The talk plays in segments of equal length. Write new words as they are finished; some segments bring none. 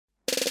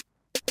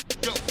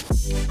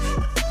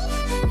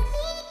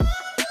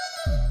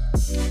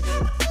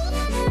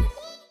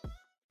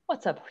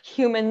What's up,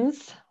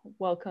 humans?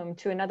 Welcome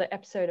to another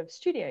episode of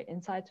Studio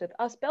Insights with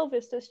us, Bell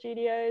Vista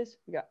Studios.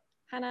 We got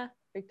Hannah,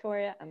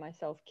 Victoria, and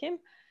myself, Kim.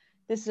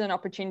 This is an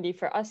opportunity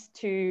for us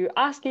to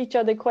ask each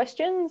other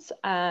questions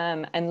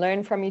and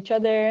learn from each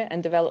other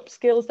and develop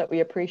skills that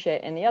we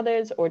appreciate in the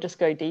others, or just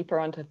go deeper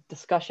onto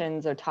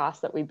discussions or tasks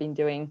that we've been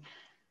doing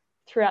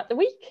throughout the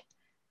week.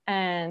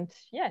 And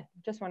yeah,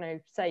 just want to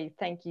say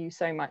thank you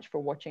so much for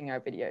watching our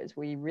videos.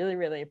 We really,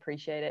 really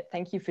appreciate it.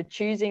 Thank you for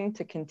choosing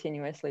to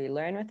continuously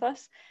learn with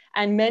us.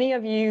 And many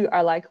of you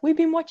are like, we've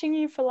been watching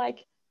you for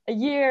like a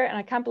year and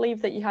I can't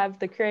believe that you have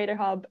the Creator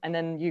Hub, and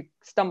then you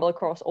stumble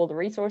across all the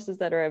resources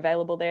that are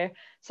available there.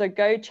 So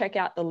go check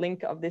out the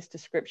link of this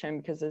description,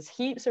 because there's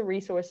heaps of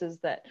resources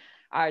that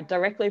are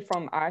directly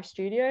from our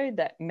studio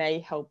that may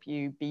help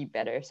you be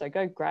better. So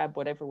go grab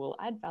whatever will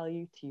add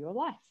value to your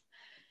life.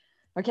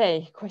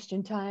 Okay,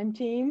 question time,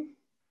 team.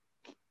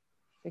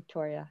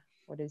 Victoria,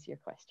 what is your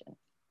question?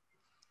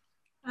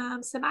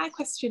 So my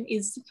question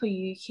is for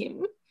you,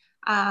 Kim.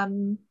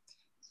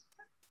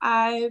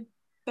 I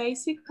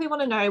basically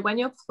want to know, when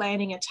you're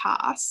planning a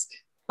task,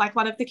 like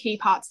one of the key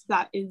parts of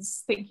that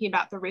is thinking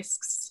about the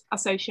risks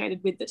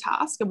associated with the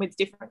task and with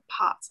different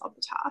parts of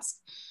the task.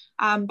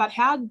 But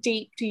how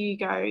deep do you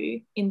go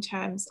in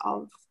terms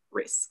of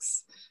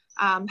risks?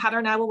 Hannah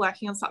and I were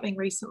working on something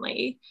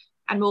recently,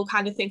 and we were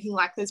kind of thinking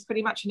like there's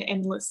pretty much an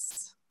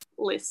endless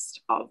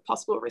list of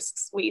possible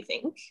risks, we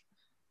think.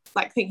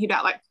 Like thinking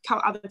about like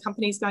other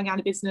companies going out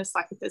of business,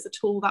 like if there's a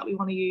tool that we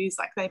want to use,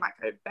 like they might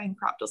go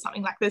bankrupt or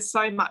something. Like there's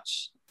so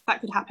much that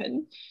could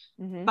happen.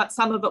 But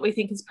some of it we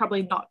think is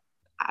probably not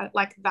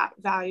like that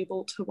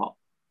valuable to what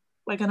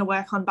we're going to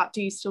work on. But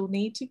do you still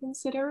need to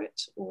consider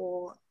it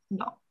or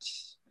not?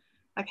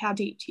 Like how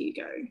deep do you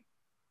go?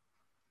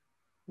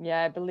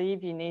 Yeah, I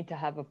believe you need to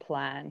have a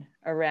plan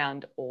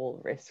around all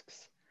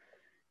risks.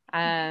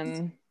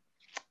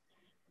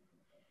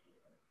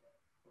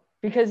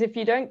 Because if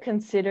you don't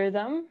consider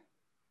them,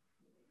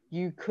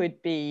 you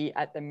could be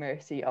at the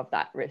mercy of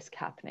that risk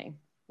happening.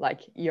 Like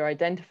you're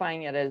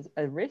identifying it as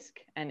a risk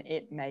and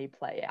it may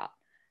play out.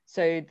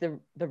 So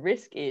the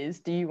risk is,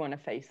 do you want to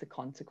face the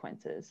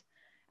consequences?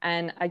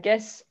 And I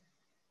guess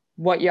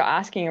what you're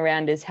asking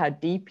around is how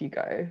deep you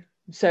go.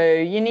 So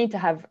you need to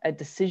have a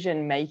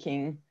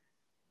decision-making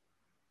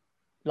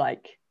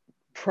like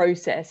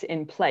process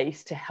in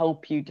place to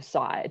help you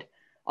decide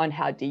on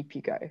how deep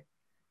you go.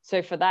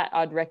 So for that,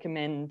 I'd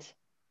recommend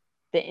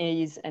the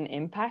ease and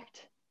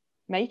impact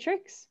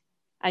matrix,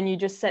 and you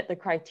just set the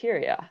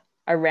criteria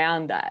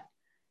around that.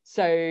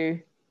 So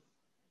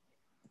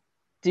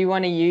do you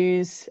want to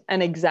use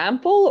an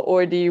example,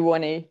 or do you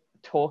want to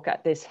talk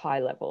at this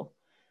high level?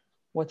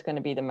 What's going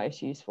to be the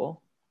most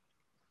useful?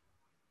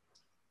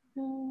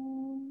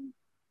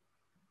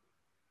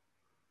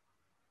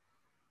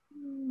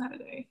 I don't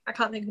know. I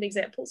can't think of an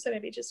example, so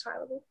maybe just high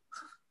level.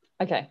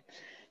 Okay.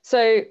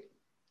 So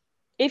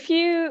if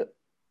you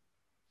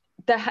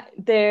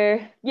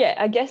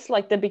I guess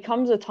like there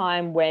becomes a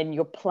time when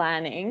your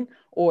planning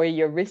or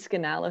your risk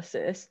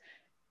analysis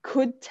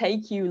could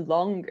take you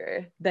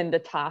longer than the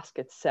task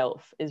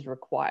itself is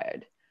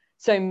required.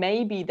 So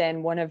maybe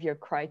then one of your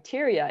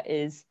criteria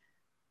is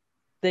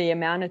the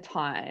amount of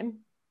time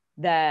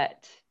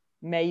that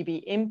may be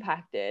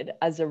impacted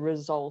as a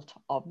result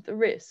of the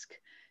risk.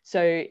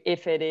 So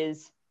if it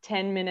is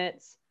 10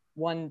 minutes,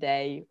 1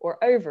 day,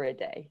 or over a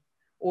day,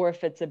 or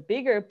if it's a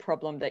bigger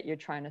problem that you're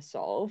trying to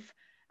solve,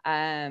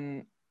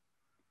 sorry,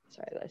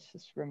 that's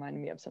just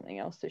reminding me of something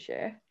else to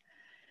share,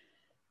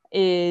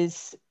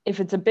 is if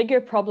it's a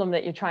bigger problem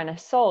that you're trying to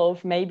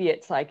solve, maybe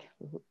it's like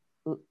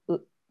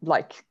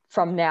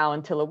from now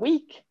until a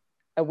week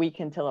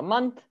until a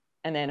month,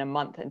 and then a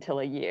month until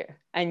a year.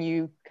 And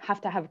you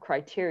have to have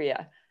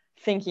criteria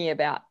thinking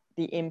about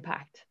the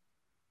impact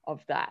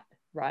of that,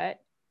 right?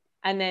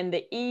 And then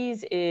the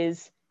ease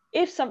is,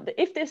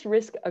 if this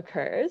risk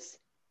occurs,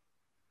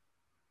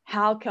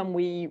 how can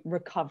we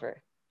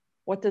recover?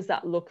 What does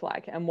that look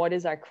like? And what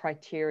is our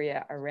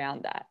criteria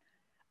around that?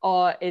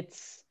 Or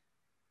it's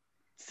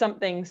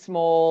something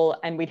small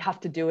and we'd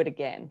have to do it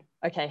again.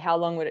 Okay, how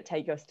long would it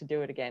take us to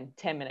do it again?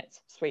 10 minutes,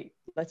 sweet.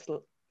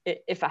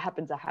 If it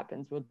happens, it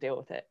happens, we'll deal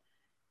with it.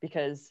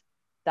 Because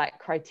that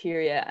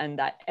criteria and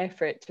that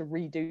effort to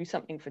redo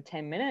something for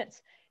 10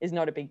 minutes is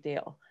not a big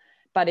deal.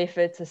 But if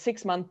it's a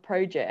 6-month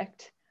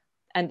project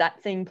and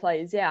that thing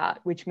plays out,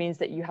 which means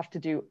that you have to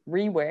do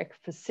rework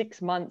for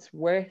 6 months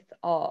worth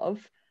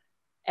of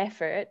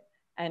effort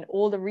and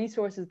all the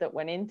resources that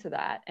went into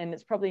that, and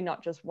it's probably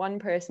not just one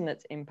person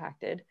that's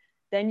impacted,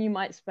 then you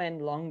might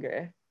spend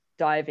longer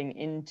diving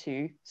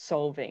into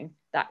solving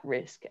that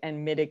risk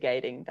and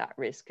mitigating that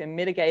risk. And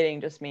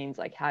mitigating just means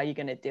like, how are you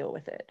going to deal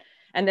with it?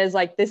 And there's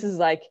like, this is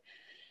like,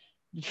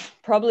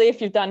 probably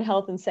if you've done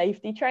health and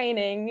safety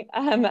training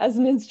as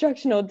an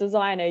instructional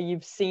designer,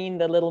 you've seen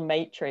the little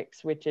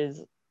matrix, which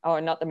is, or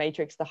not the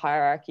matrix, the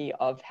hierarchy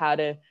of how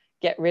to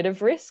get rid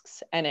of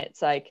risks. And it's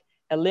like,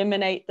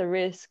 eliminate the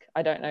risk.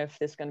 I don't know if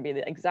this is going to be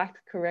the exact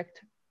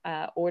correct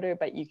order,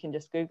 but you can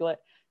just Google it.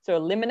 So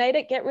eliminate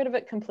it, get rid of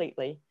it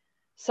completely.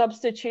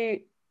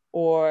 Substitute,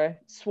 or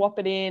swap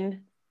it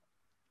in,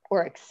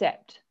 or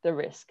accept the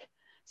risk.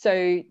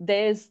 So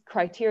there's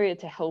criteria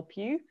to help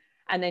you,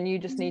 and then you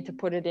just need to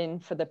put it in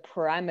for the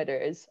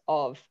parameters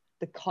of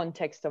the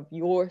context of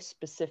your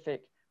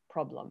specific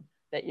problem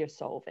that you're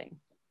solving.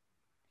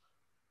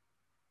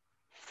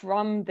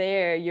 From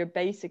there, you're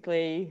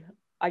basically,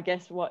 I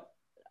guess what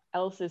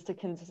else is to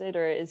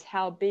consider is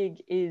how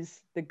big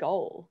is the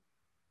goal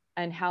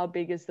and how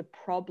big is the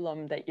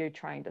problem that you're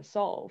trying to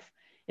solve.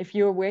 If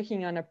you're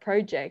working on a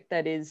project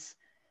that is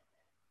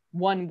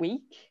 1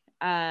 week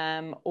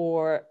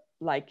or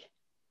like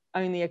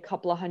only a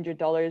couple of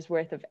 $100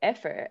 worth of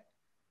effort,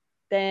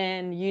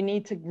 then you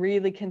need to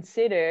really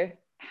consider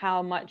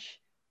how much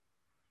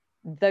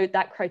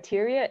that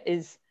criteria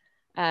is,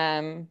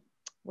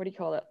 what do you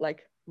call it?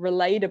 Like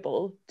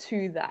relatable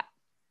to that.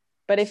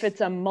 But if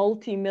it's a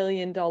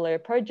multi-million-dollar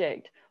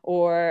project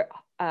or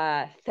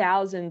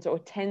thousands or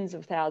tens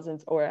of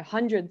thousands or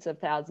hundreds of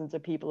thousands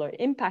of people are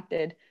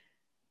impacted,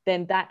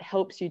 then that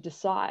helps you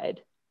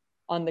decide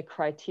on the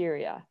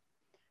criteria.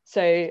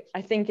 So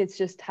I think it's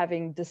just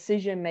having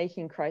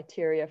decision-making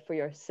criteria for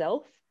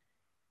yourself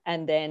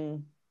and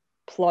then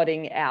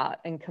plotting out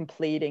and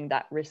completing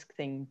that risk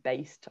thing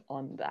based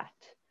on that.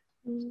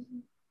 Okay.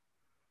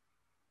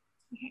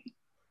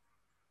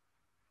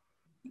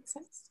 Makes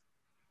sense.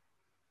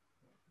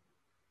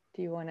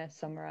 Do you want to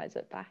summarize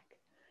it back?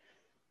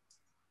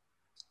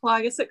 Well,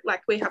 I guess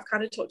like we have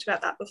kind of talked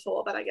about that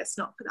before, but I guess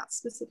not for that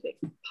specific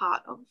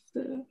part of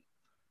the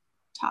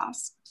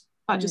task,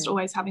 but just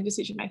always having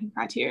decision-making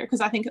criteria.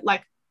 Because I think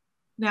like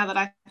now that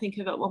I think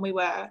of it, when we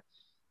were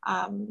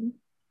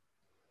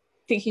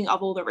thinking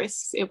of all the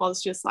risks, it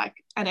was just like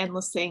an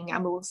endless thing,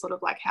 and we were sort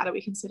of like, how do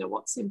we consider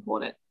what's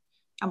important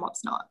and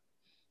what's not?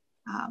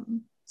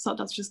 So it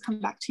does just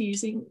come back to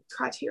using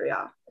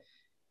criteria,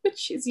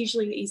 which is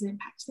usually the easy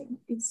impact thing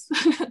is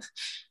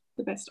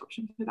the best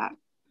option for that.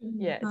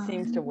 Yeah, it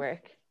seems to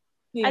work.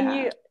 Yeah.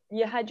 And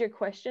you had your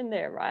question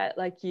there, right?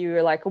 Like you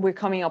were like, we're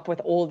coming up with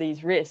all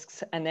these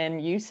risks. And then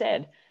you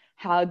said,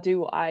 how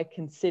do I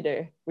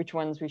consider which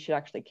ones we should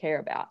actually care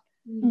about?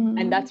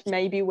 And that's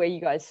maybe where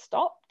you guys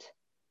stopped.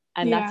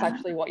 And that's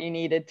actually what you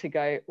needed to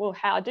go, well,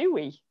 how do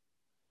we?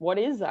 What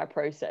is our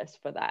process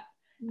for that?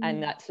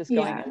 And that's just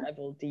going a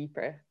level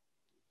deeper.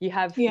 You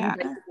basically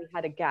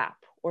had a gap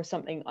or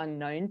something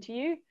unknown to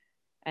you.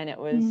 And it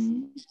was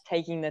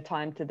taking the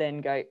time to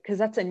then go, because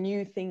that's a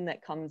new thing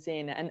that comes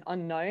in, and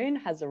unknown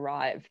has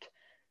arrived.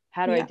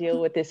 How do I deal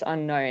with this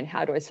unknown?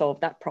 How do I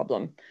solve that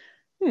problem?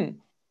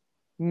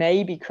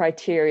 Maybe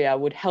criteria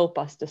would help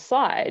us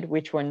decide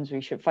which ones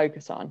we should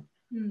focus on.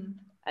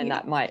 And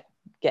that might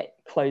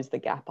close the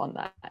gap on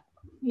that.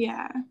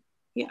 Yeah.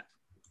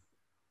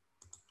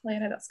 Well,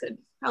 yeah, that's good.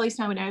 At least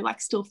now we know, like,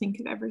 still think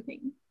of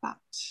everything, but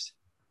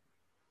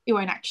it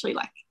won't actually,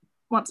 like,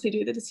 once we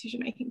do the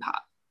decision-making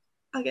part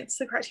against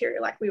the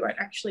criteria, like, we won't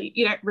actually,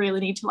 you don't really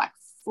need to, like,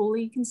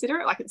 fully consider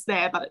it. Like, it's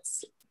there, but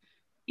it's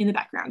in the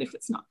background if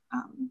it's not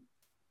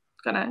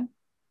gonna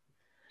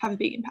have a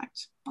big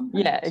impact on the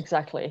project. Yeah,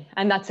 exactly.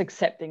 And that's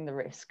accepting the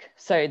risk.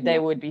 So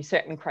there would be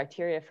certain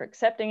criteria for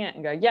accepting it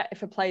and go, yeah,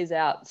 if it plays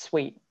out,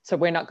 sweet. So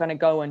we're not going to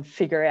go and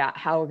figure out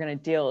how we're going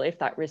to deal if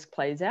that risk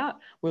plays out.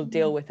 We'll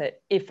deal with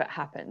it if it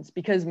happens,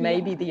 because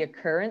maybe the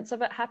occurrence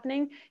of it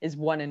happening is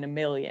 1 in a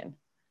million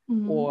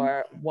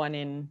or 1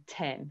 in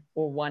 10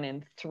 or 1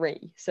 in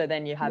 3. So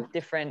then you have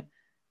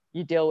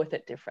you deal with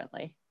it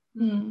differently.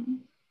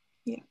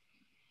 Yeah.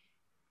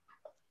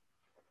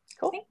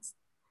 Cool. Thanks.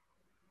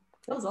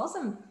 That was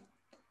awesome.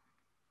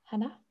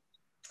 Hannah?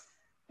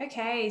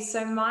 Okay,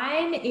 so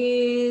mine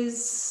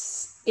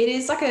is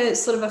like a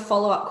sort of a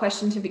follow-up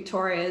question to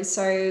Victoria's.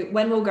 So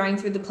when we were going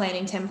through the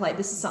planning template,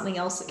 this is something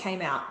else that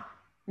came out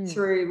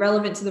through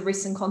relevant to the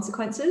risks and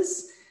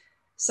consequences.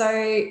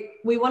 So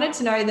we wanted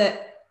to know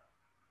that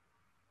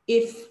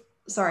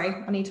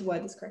I need to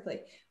word this correctly.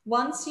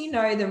 Once you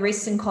know the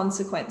risks and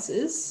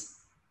consequences,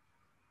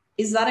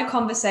 is that a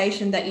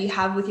conversation that you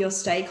have with your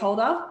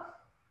stakeholder?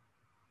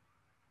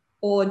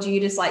 Or do you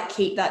just like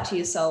keep that to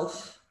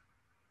yourself?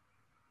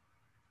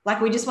 Like,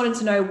 we just wanted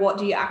to know, what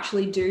do you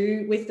actually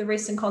do with the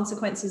risks and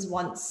consequences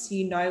once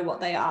you know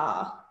what they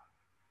are?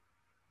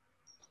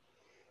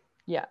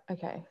 Yeah,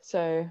 okay.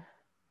 So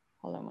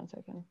hold on one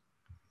second.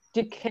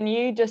 Can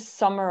you just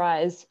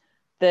summarize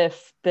the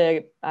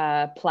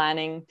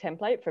planning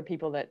template for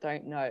people that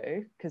don't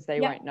know, because they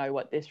won't know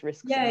what this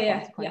risks and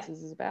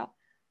consequences is about?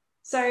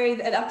 So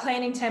a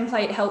planning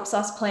template helps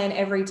us plan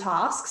every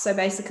task. So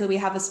basically we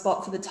have a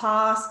spot for the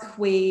task.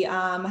 We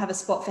have a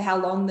spot for how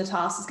long the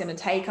task is going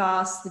to take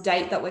us, the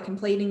date that we're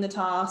completing the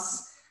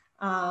task,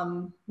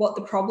 what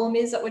the problem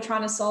is that we're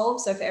trying to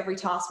solve. So for every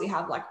task we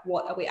have, like,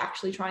 what are we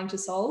actually trying to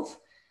solve?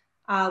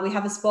 We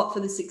have a spot for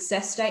the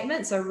success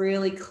statement. So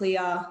really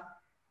clear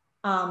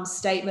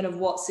statement of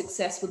what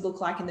success would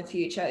look like in the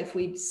future if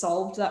we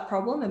solved that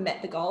problem and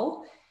met the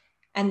goal.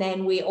 And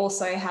then we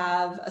also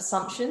have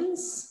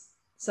assumptions.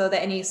 So are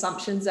there any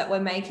assumptions that we're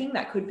making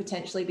that could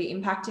potentially be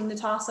impacting the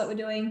task that we're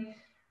doing?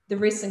 The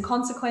risks and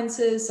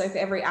consequences. So for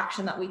every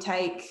action that we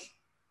take,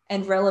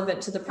 and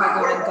relevant to the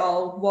problem and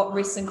goal, what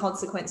risks and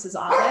consequences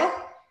are there?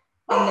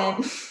 And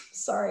then,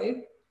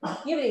 sorry,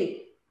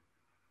 Yibby.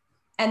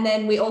 And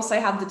then we also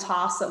have the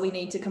tasks that we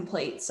need to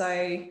complete.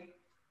 So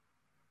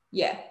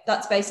yeah,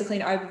 that's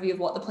basically an overview of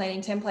what the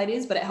planning template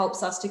is, but it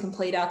helps us to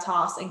complete our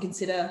tasks and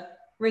consider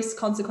risk,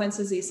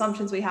 consequences, the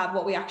assumptions we have,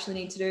 what we actually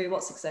need to do,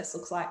 what success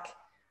looks like.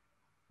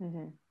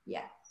 Mm-hmm.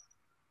 Yeah.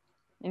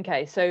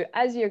 Okay, so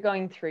as you're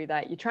going through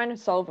that, you're trying to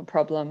solve a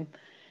problem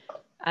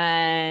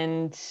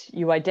and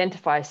you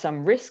identify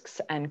some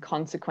risks and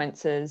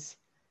consequences,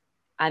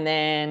 and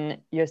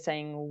then you're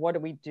saying, what do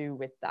we do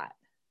with that?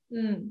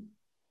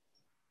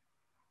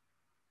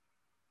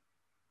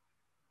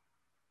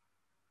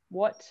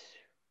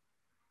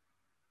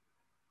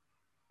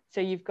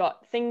 So you've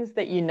got things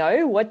that you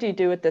know. What do you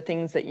do with the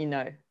things that you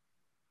know?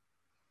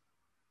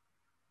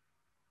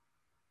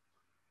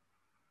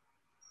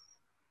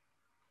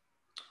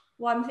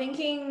 Well, I'm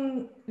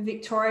thinking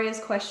Victoria's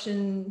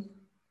question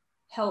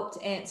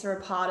helped answer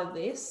a part of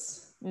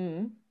this.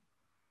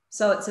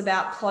 So it's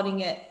about plotting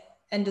it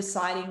and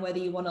deciding whether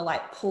you want to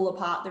like pull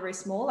apart the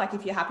risk more. Like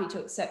if you're happy to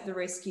accept the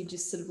risk, you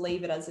just sort of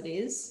leave it as it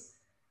is.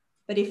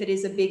 But if it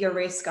is a bigger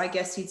risk, I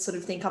guess you'd sort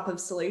of think up of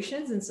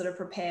solutions and sort of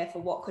prepare for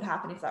what could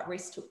happen if that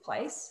risk took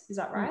place. Is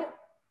that right?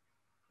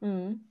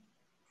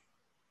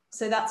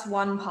 So that's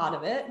one part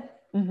of it.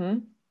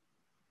 Then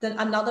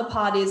another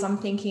part is I'm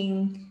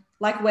thinking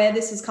like where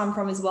this has come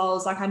from as well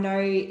is like I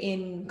know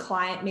in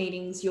client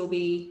meetings you'll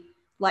be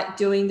like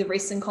doing the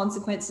risks and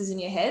consequences in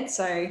your head.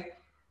 So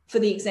for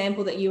the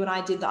example that you and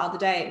I did the other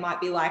day, it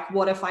might be like,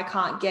 what if I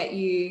can't get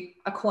you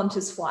a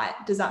Qantas flight?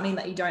 Does that mean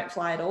that you don't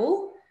fly at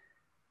all?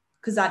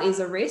 Because that is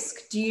a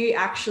risk. Do you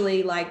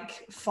actually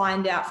like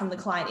find out from the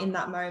client in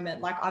that moment,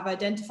 like I've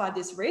identified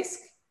this risk,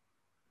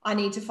 I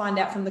need to find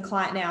out from the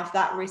client now if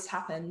that risk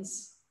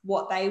happens,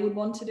 what they would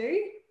want to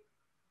do?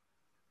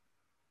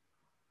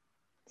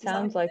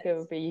 Sounds like it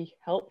would be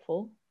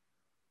helpful.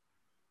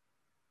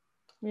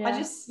 Yeah.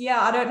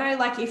 I don't know,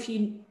 like if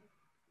you,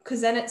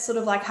 because then it's sort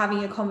of like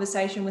having a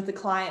conversation with the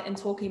client and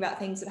talking about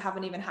things that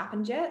haven't even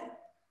happened yet.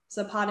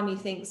 So part of me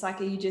thinks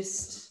like, are you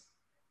just,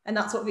 and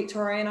that's what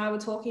Victoria and I were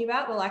talking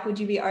about. Well, like, would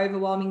you be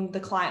overwhelming the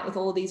client with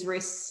all these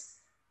risks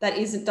that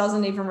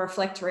doesn't even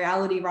reflect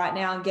reality right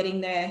now and getting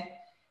their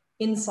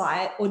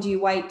insight? Or do you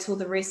wait till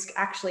the risk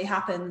actually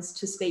happens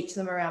to speak to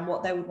them around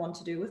what they would want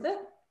to do with it?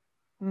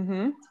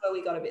 That's where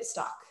we got a bit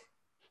stuck.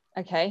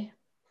 Okay.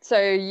 So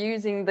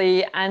using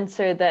the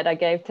answer that I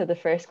gave to the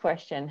first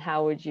question,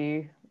 how would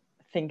you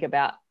think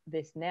about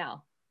this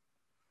now?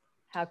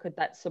 How could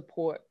that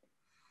support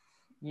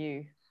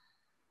you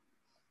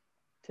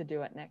to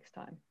do it next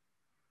time?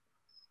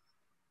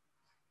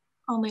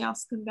 Only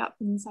ask them about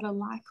things that are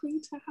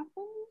likely to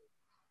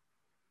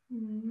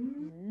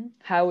happen.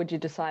 How would you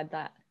decide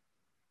that?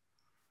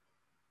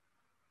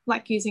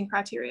 Like using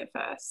criteria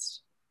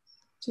first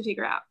to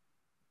figure out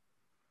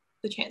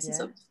the chances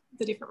of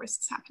the different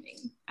risks happening,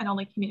 and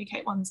only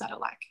communicate ones that are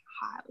like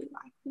highly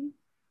likely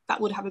that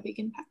would have a big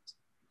impact.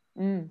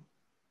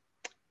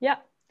 Yeah.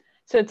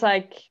 So it's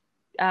like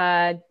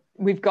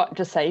we've got,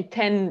 just say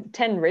 10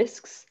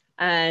 risks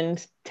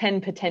and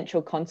 10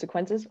 potential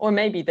consequences, or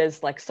maybe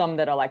there's like some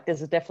that are like,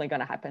 this is definitely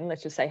going to happen.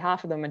 Let's just say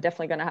half of them are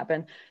definitely going to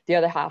happen. The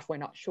other half, we're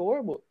not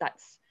sure. Well,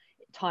 that's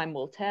time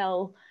will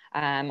tell,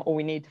 or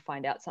we need to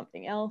find out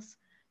something else.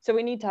 So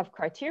we need to have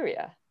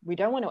criteria. We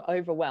don't want to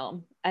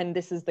overwhelm. And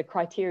this is the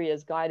criteria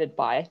is guided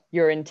by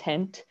your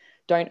intent.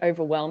 Don't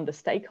overwhelm the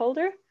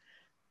stakeholder.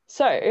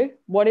 So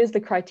what is the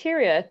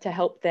criteria to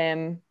help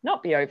them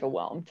not be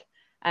overwhelmed?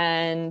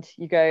 And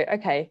you go,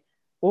 okay,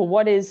 well,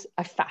 what is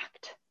a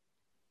fact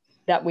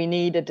that we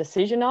need a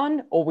decision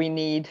on, or we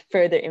need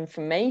further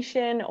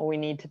information, or we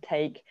need to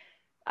take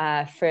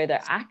further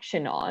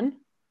action on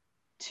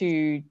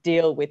to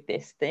deal with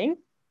this thing?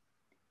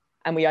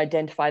 And we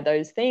identify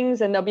those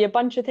things, and there'll be a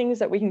bunch of things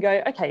that we can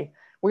go, okay,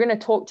 we're going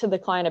to talk to the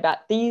client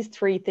about these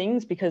 3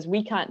 things because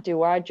we can't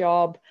do our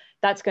job.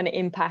 That's going to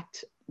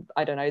impact,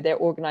 I don't know, their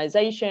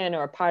organization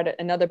or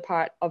another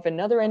part of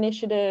another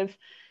initiative.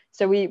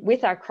 So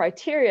with our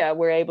criteria,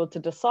 we're able to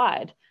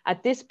decide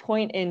at this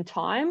point in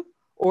time,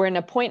 or in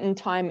a point in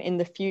time in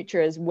the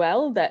future as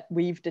well, that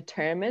we've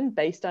determined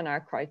based on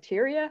our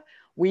criteria,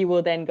 we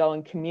will then go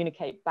and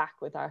communicate back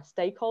with our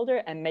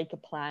stakeholder and make a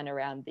plan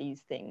around these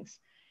things.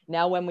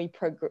 Now, when we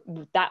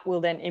that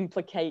will then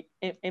impact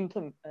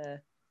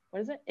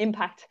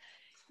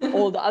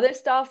all the other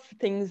stuff.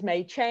 Things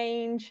may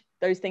change.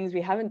 Those things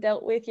we haven't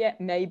dealt with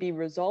yet may be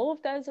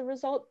resolved as a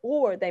result,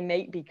 or they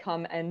may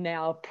become a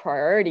now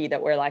priority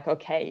that we're like,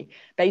 okay,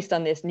 based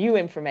on this new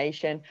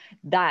information,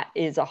 that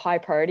is a high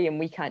priority and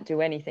we can't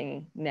do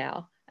anything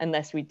now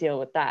unless we deal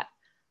with that.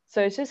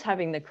 So it's just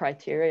having the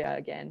criteria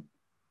again.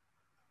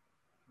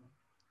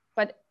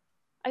 But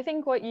I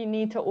think what you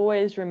need to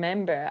always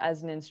remember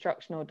as an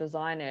instructional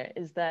designer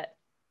is that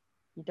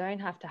you don't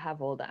have to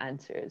have all the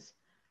answers,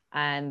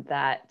 and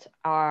that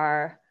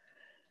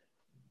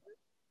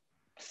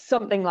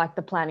something like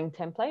the planning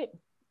template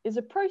is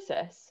a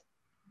process,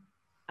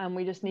 and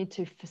we just need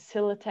to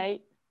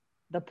facilitate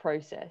the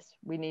process.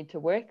 We need to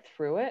work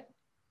through it,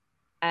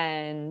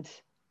 and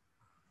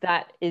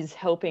that is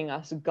helping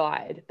us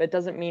guide, but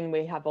doesn't mean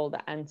we have all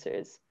the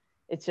answers.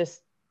 It's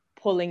just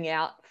pulling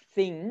out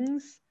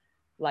things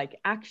like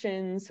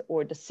actions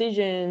or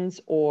decisions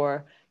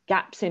or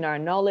gaps in our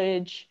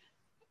knowledge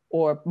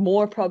or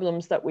more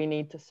problems that we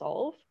need to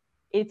solve.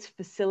 It's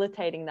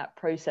facilitating that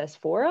process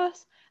for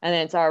us. And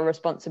then it's our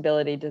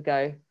responsibility to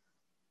go,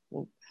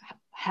 well,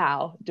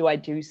 how do I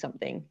do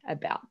something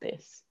about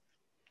this?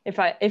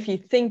 If you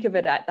think of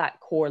it at that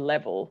core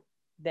level,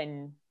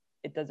 then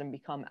it doesn't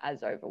become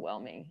as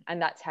overwhelming.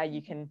 And that's how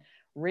you can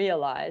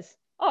realize,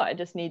 oh, I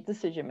just need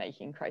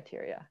decision-making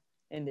criteria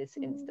in this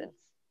instance.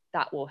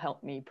 That will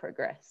help me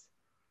progress.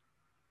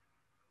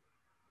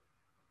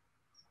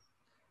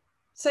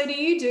 So do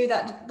you do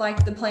that,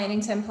 like the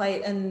planning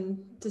template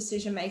and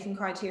decision-making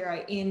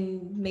criteria,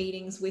 in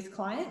meetings with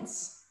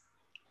clients?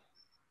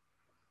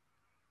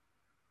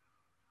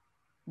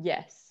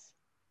 Yes.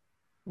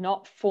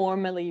 Not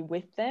formally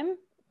with them,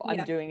 but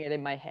I'm doing it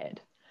in my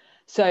head.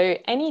 So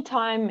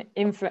anytime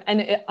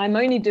I'm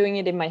only doing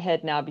it in my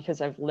head now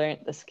because I've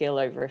learned the skill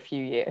over a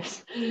few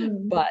years.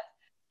 But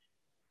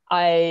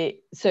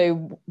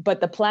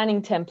the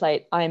planning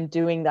template, I'm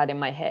doing that in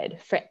my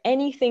head. For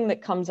anything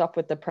that comes up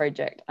with the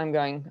project, I'm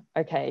going,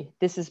 okay,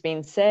 this has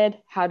been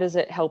said. How does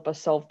it help us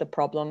solve the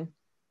problem?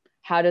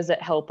 How does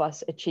it help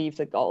us achieve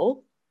the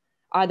goal?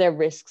 Are there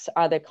risks?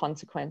 Are there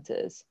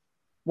consequences?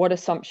 What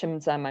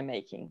assumptions am I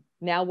making?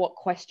 Now, what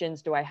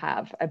questions do I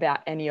have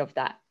about any of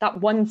that?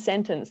 That one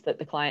sentence that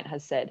the client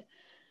has said.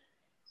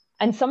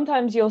 And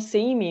sometimes you'll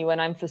see me when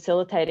I'm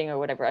facilitating or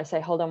whatever, I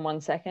say, hold on 1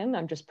 second,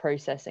 I'm just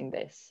processing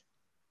this.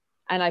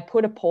 And I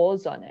put a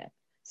pause on it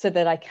so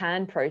that I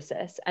can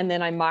process. And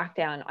then I mark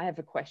down, I have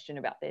a question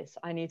about this.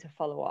 I need to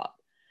follow up.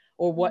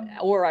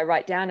 Or I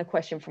write down a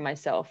question for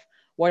myself.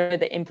 What are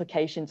the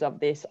implications of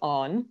this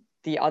on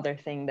the other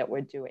thing that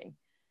we're doing?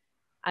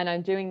 And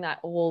I'm doing that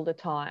all the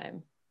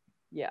time.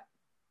 Yeah.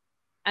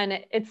 And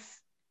it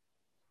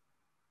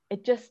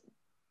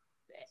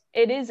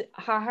is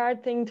a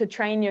hard thing to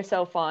train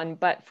yourself on,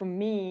 but for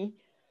me,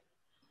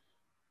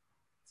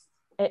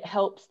 it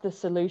helps the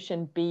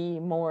solution be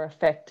more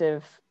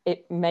effective.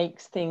 It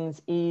makes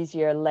things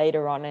easier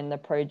later on in the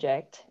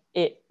project.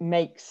 It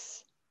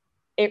refines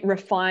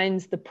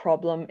the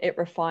problem. It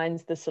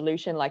refines the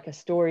solution, like a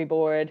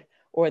storyboard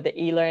or the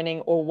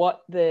e-learning, or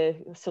what the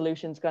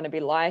solution's going to be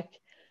like,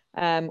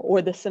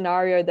 or the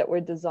scenario that we're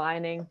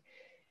designing.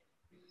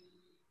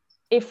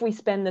 If we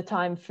spend the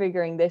time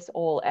figuring this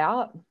all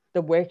out,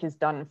 the work is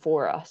done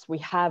for us. We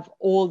have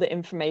all the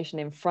information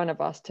in front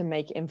of us to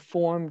make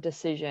informed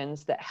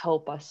decisions that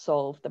help us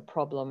solve the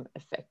problem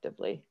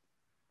effectively.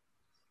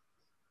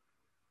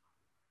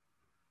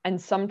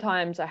 And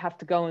sometimes I have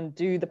to go and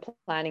do the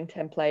planning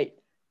template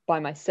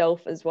by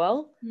myself as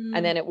well.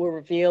 And then it will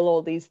reveal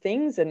all these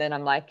things. And then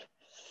I'm like,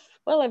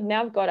 well, I've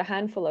now got a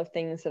handful of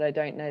things that I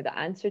don't know the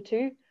answer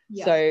to.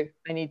 Yeah. So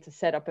I need to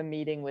set up a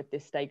meeting with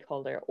this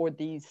stakeholder or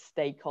these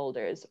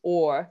stakeholders,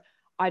 or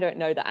I don't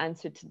know the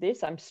answer to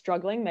this. I'm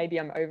struggling. Maybe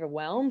I'm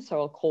overwhelmed. So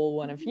I'll call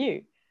one of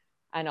you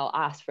and I'll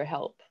ask for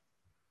help,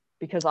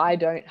 because I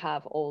don't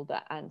have all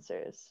the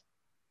answers,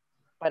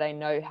 but I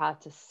know how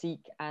to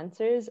seek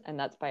answers. And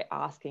that's by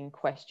asking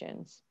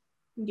questions.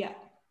 Yeah.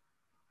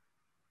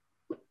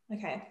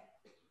 Okay.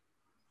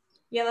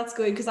 Yeah, that's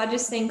good. Because I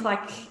just think,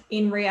 like,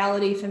 in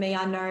reality for me,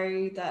 I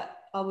know that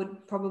I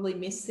would probably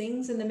miss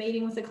things in the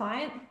meeting with the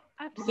client.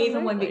 Absolutely.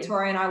 Even when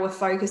Victoria and I were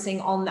focusing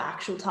on the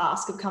actual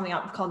task of coming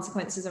up with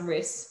consequences and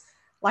risks,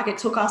 like, it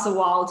took us a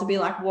while to be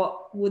like,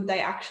 what would they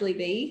actually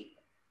be?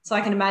 So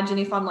I can imagine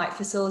if I'm like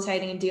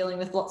facilitating and dealing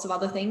with lots of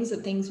other things,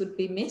 that things would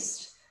be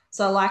missed.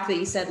 So I like that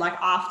you said, like,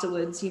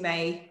 afterwards you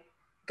may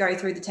go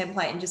through the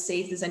template and just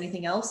see if there's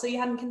anything else that you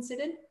hadn't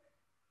considered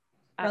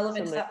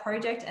relevant to that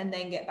project, and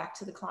then get back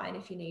to the client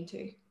if you need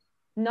to.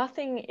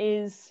 Nothing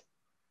is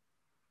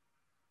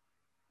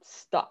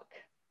stuck.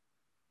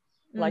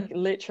 Like,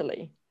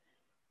 literally,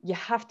 you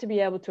have to be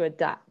able to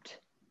adapt.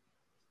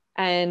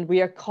 And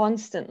we are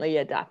constantly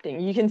adapting.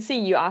 You can see,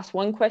 you ask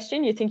one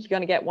question, you think you're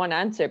going to get one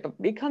answer, but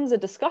it becomes a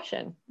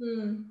discussion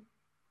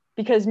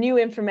because new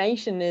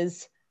information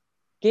is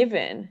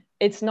given.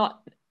 It's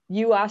not,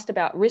 you asked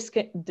about risk.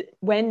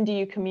 When do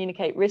you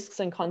communicate risks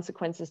and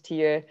consequences to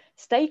your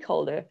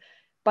stakeholder?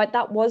 But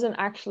that wasn't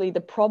actually the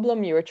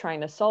problem you were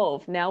trying to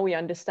solve. Now we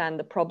understand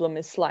the problem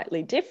is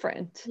slightly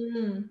different.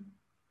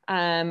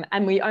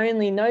 And we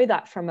only know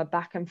that from a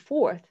back and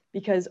forth,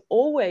 because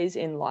always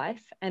in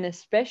life, and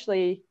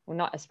especially, well,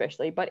 not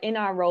especially, but in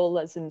our role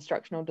as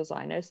instructional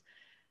designers,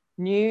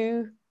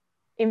 new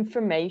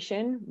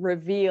information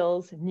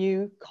reveals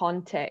new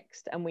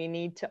context, and we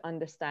need to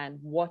understand,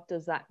 what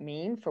does that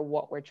mean for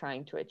what we're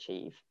trying to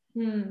achieve?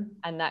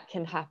 And that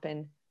can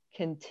happen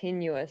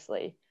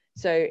continuously.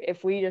 So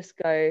if we just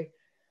go,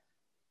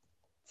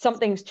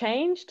 something's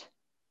changed,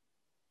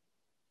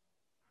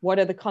 what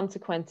are the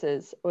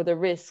consequences or the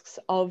risks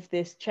of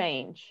this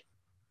change?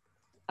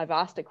 I've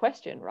asked a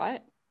question,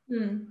 right?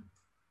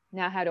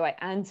 Now, how do I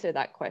answer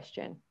that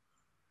question?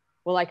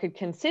 Well, I could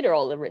consider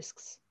all the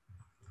risks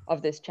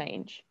of this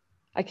change.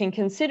 I can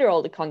consider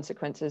all the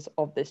consequences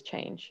of this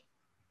change.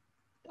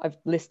 I've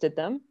listed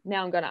them.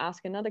 Now I'm going to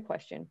ask another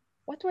question.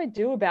 What do I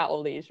do about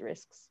all these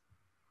risks?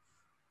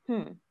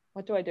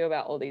 What do I do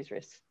about all these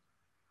risks?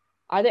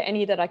 Are there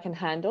any that I can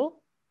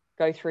handle?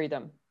 Go through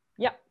them.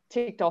 Yep,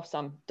 ticked off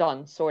some,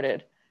 done,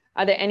 sorted.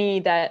 Are there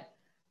any that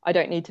I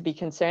don't need to be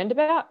concerned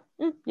about?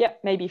 Yep,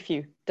 maybe a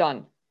few,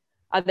 done.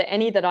 Are there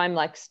any that I'm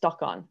like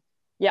stuck on?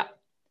 Yeah,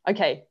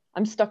 okay,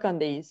 I'm stuck on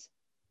these.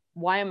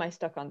 Why am I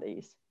stuck on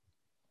these?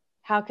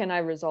 How can I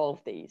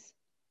resolve these?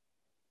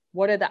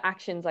 What are the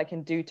actions I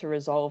can do to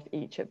resolve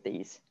each of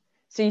these?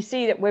 So you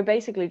see that we're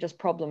basically just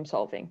problem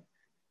solving.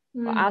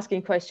 We're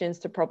asking questions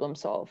to problem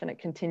solve, and it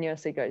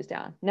continuously goes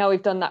down. Now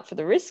we've done that for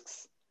the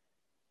risks.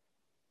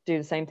 Do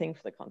the same thing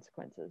for the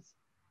consequences.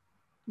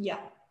 Yeah.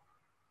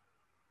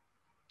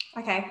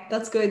 Okay,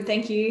 that's good.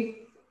 Thank you.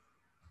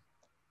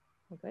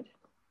 All good.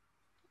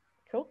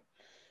 Cool.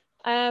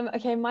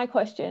 Okay, my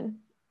question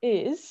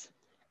is,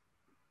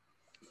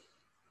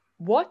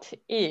 what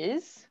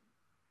is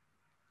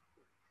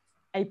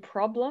a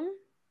problem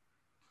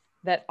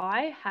that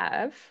I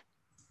have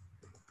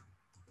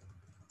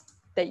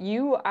that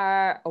you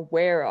are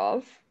aware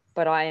of,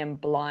 but I am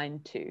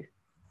blind to?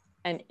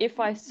 And if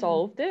I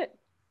solved it,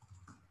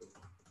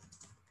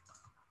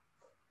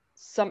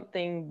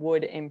 something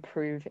would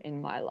improve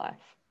in my life.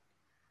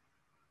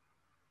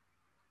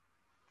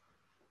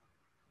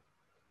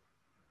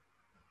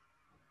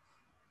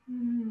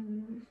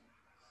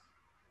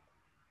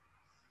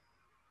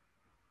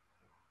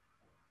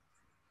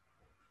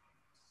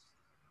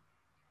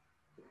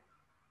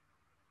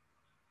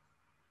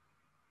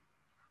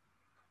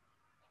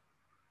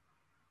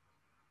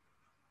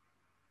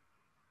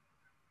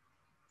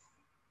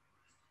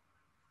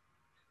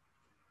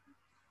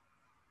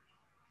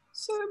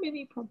 So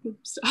many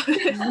problems.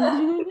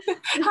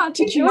 Hard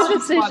to It's your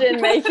choose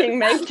decision-making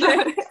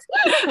matrix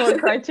or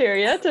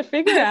criteria to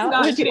figure out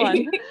No, which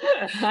one.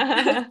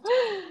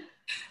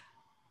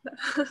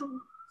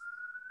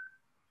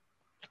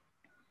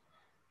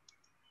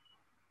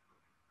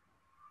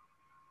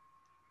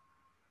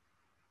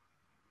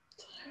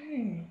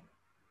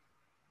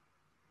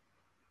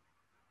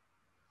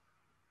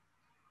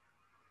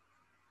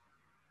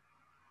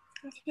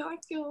 I feel like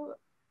you're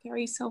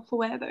very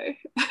self-aware though.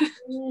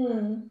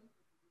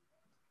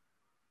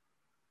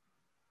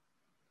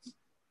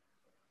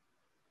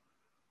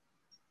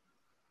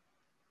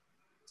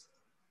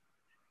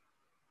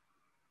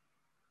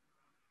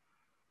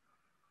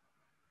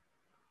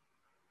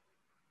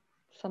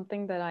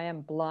 Something that I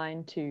am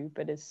blind to,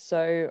 but is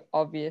so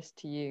obvious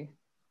to you.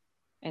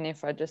 And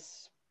if I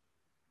just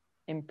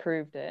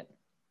improved it,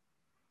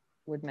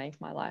 would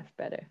make my life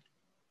better.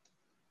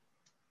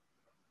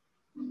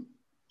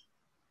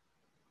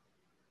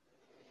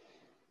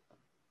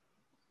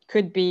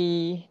 Could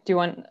be, do you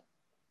want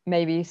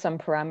maybe some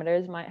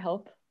parameters might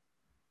help?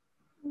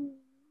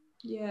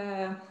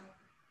 Yeah.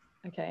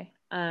 Okay.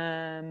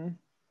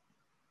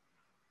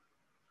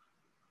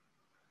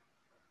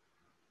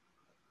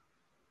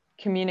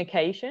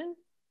 Communication.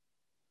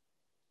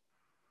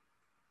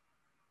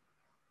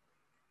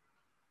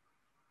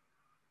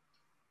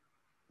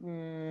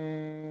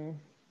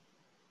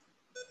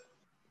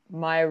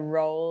 My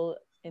role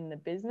in the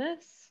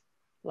business,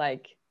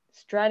 like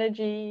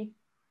strategy,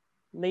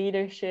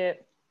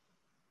 leadership,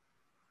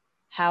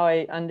 how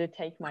I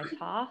undertake my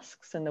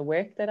tasks and the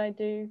work that I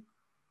do,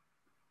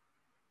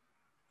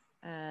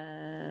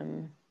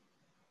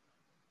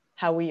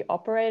 how we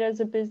operate as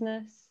a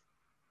business,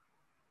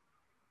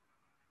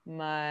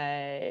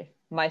 my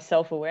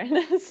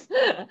self-awareness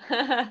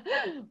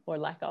or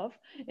lack of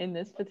in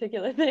this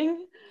particular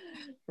thing,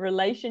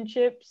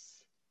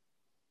 relationships,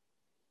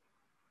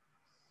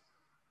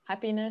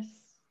 happiness.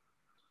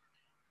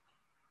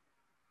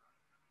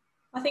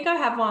 I think I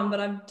have one, but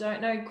I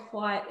don't know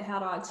quite how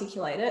to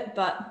articulate it,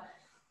 but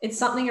it's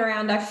something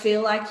around, I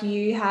feel like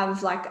you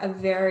have like a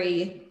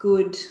very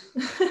good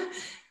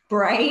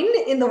brain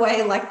in the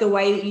way, like the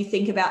way that you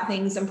think about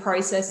things and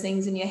process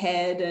things in your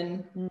head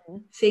and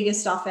figure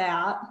stuff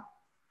out.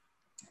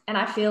 And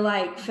I feel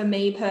like for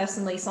me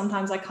personally,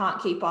 sometimes I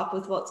can't keep up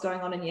with what's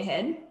going on in your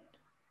head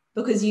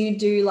because you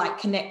do like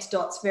connect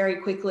dots very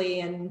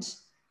quickly and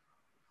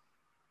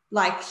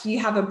like you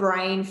have a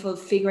brain for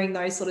figuring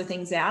those sort of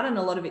things out and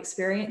a lot of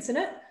experience in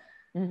it.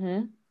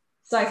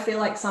 So I feel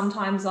like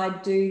sometimes I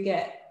do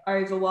get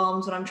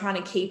overwhelmed when I'm trying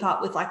to keep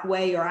up with like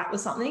where you're at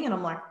with something. And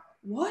I'm like,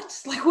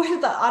 what? Like, where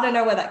did that, I don't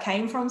know where that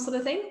came from sort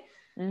of thing.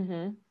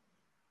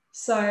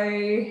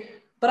 So,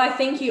 but I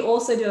think you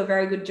also do a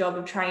very good job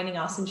of training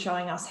us and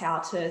showing us how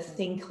to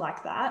think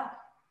like that.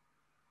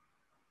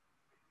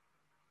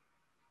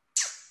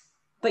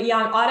 But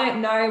yeah, I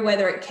don't know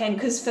whether it can,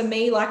 because for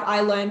me, like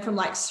I learned from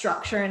like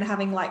structure and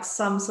having like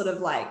some sort of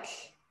like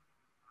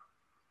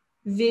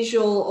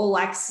visual or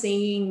like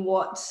seeing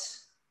what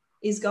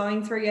is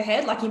going through your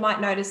head. Like you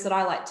might notice that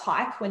I like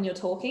type when you're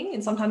talking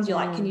and sometimes you're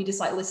like, can you just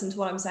like listen to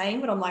what I'm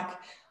saying? But I'm like,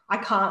 I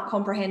can't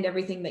comprehend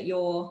everything that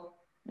you're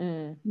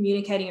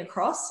communicating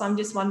across. So I'm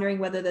just wondering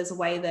whether there's a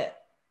way that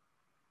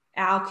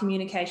our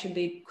communication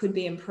could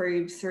be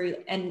improved through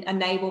and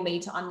enable me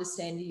to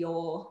understand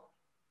your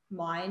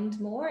mind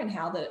more and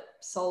how that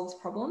solves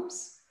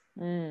problems.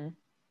 Do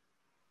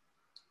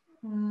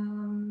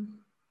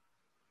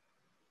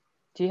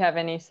you have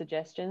any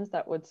suggestions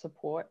that would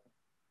support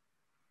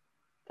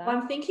that?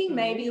 I'm thinking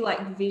maybe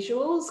like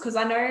visuals, because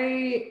I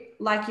know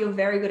like you're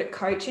very good at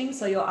coaching,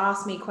 so you'll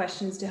ask me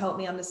questions to help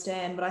me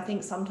understand, but I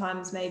think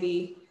sometimes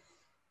maybe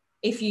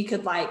if you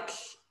could like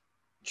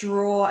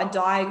draw a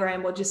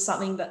diagram or just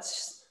something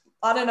that's,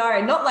 I don't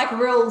know, not like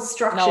real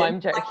structure. No, I'm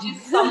joking. Like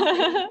just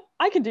something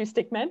I can do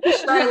stickman.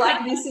 So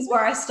like this is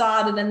where I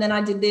started and then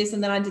I did this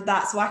and then I did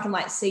that, so I can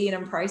like see it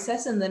and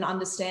process and then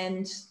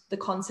understand the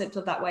concept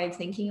of that way of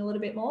thinking a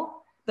little bit more.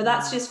 But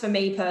that's just for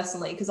me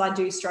personally, because I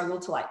do struggle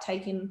to like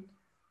take in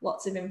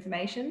lots of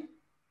information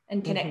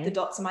and connect the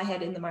dots in my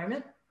head in the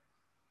moment.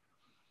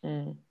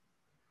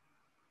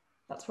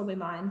 That's probably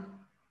mine.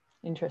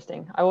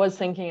 Interesting. I was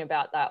thinking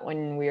about that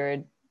when we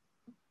were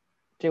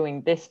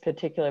doing this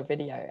particular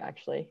video,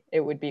 actually. It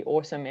would be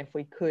awesome if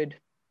we could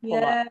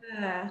pull up.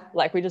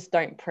 Like we just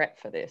don't prep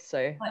for this.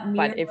 So like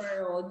but if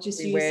or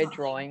just we were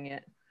drawing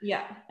it.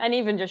 Yeah. And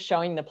even just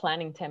showing the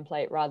planning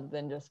template rather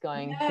than just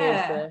going,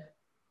 here's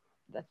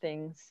the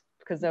things,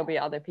 because there'll be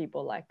other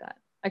people like that.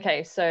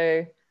 Okay,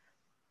 so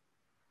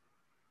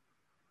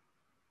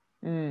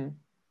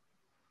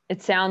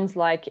it sounds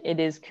like it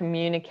is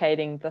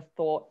communicating the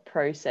thought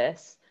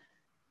process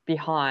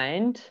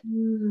behind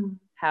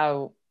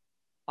how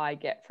I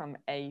get from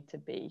A to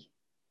B.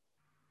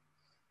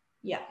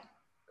 Yeah.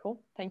 Cool.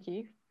 Thank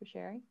you for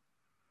sharing.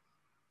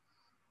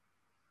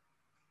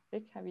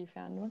 Vic, have you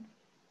found one?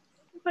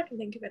 If I can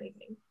think of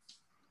anything.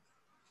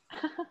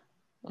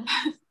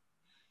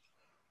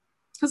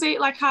 Because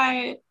like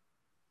I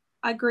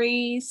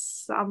agree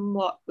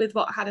somewhat with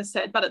what Hannah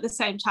said, but at the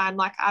same time,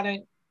 like I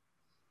don't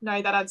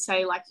know that I'd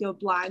say like you're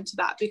blind to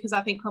that, because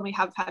I think when we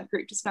have had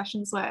group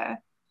discussions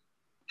where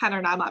Hannah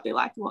and I might be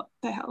like, what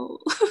the hell?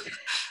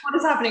 What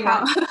is happening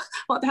right now?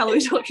 What the hell are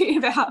we talking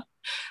about?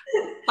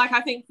 Like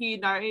I think you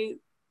know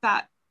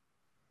that,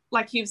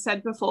 like you've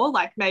said before,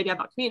 like maybe I'm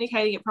not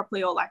communicating it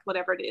properly or like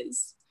whatever it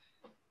is.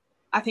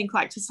 I think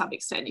like to some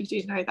extent you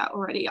do know that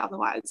already,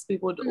 otherwise we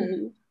would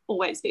all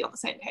always be on the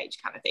same page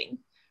kind of thing.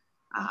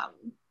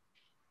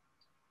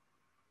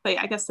 But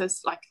yeah, I guess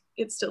there's like,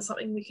 it's still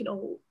something we can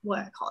all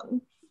work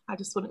on. I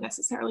just wouldn't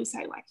necessarily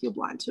say like you're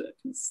blind to it,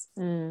 because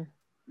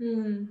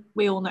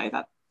we all know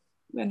that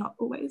we're not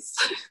always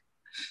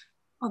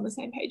on the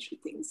same page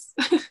with things.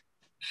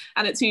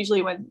 And it's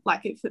usually when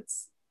like if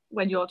it's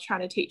when you're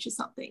trying to teach us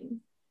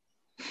something,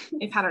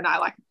 if Hannah and I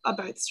like are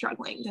both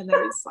struggling, then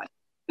there is like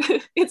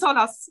it's on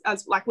us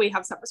as like we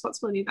have some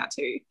responsibility in that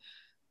too.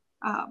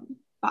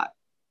 But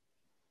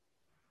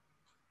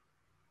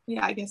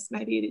yeah, I guess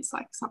maybe it is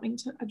like something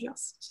to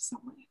adjust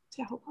somewhere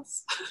to help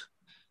us.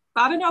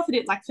 But I don't know if it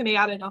is, like for me,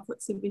 I don't know if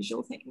it's a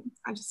visual thing.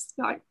 I just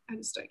don't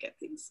get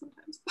things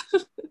sometimes.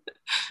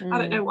 I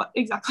don't know what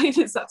exactly it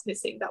is that's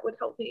missing that would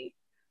help me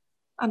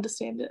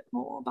understand it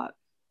more, but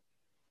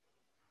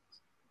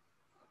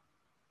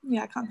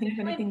yeah, I can't think of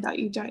anything that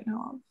you don't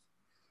know of.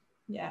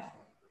 Yeah,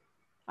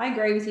 I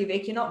agree with you,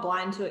 Vic. You're not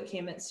blind to it,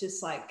 Kim. It's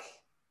just like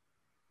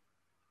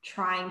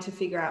trying to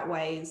figure out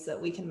ways that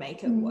we can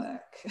make it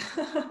work.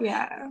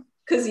 Yeah.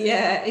 Because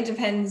yeah, it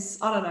depends.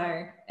 I don't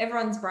know.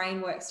 Everyone's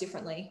brain works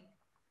differently.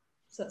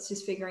 So it's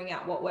just figuring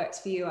out what works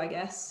for you, I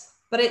guess.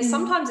 But it's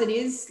sometimes it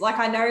is like,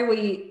 I know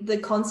the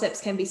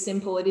concepts can be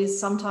simple. It is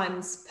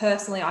sometimes,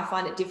 personally, I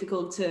find it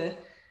difficult to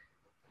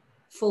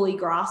fully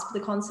grasp the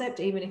concept,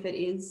 even if it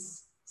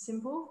is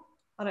simple.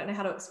 I don't know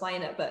how to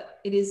explain it, but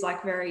it is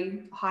like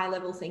very high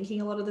level thinking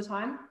a lot of the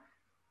time.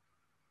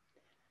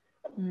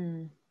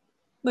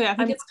 Well, yeah, I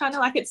think it's kind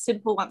of like it's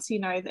simple once you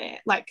know that,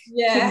 like,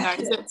 yeah,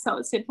 Kim knows it, so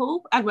it's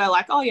simple. And we're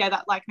like, oh yeah,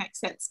 that like makes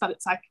sense. But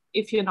it's like,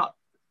 if you're not,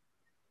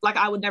 like,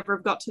 I would never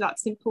have got to that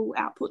simple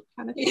output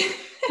kind of thing.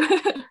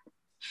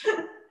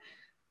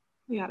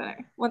 Yeah, I don't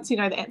know. Once you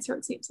know the answer,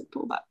 it seems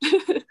simple, but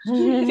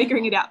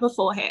figuring it out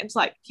beforehand,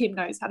 like Kim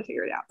knows how to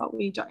figure it out, but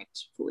we don't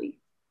fully.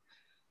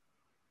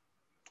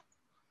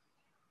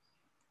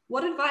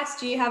 What advice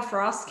do you have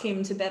for us,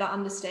 Kim, to better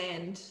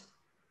understand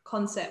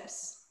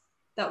concepts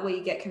that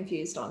we get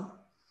confused on?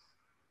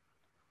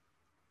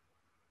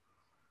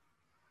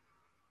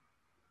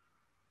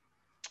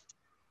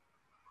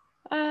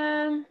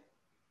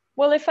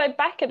 Well, if I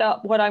back it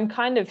up, what I'm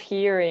kind of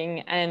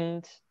hearing,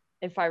 and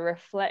if I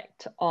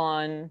reflect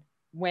on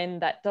when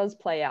that does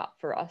play out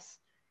for us,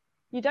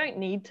 you don't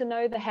need to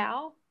know the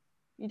how.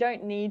 You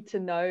don't need to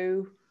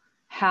know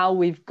how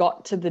we've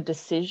got to the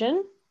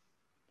decision.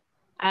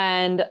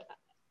 And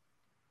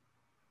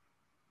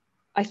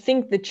I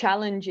think the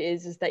challenge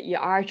is that you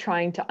are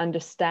trying to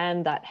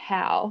understand that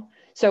how.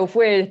 So if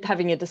we're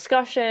having a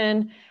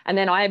discussion and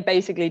then I'm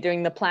basically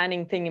doing the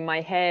planning thing in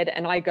my head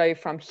and I go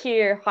from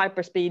here,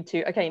 hyperspeed,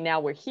 to, okay, now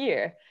we're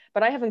here,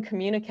 but I haven't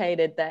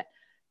communicated that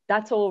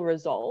that's all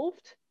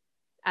resolved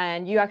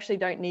and you actually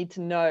don't need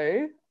to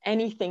know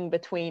anything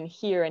between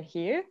here and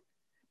here.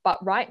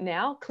 But right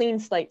now, clean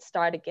slate,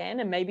 start again.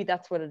 And maybe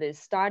that's what it is.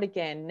 Start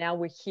again. Now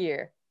we're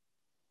here.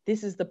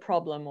 This is the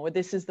problem, or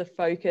this is the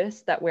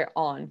focus that we're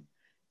on.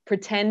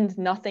 Pretend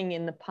nothing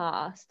in the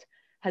past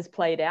has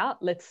played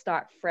out. Let's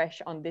start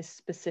fresh on this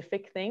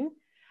specific thing.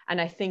 And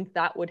I think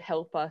that would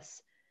help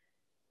us,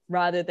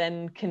 rather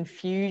than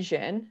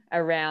confusion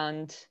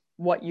around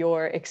what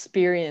you're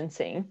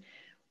experiencing,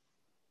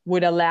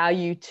 would allow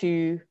you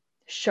to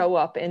show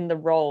up in the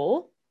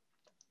role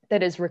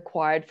that is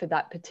required for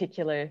that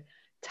particular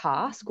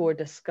task or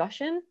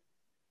discussion,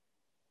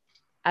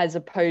 as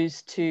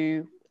opposed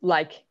to,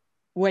 like,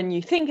 when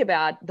you think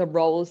about the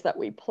roles that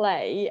we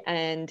play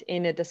and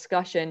in a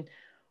discussion,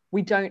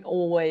 we don't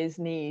all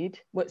need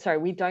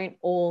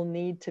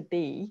to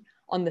be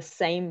on the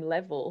same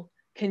level,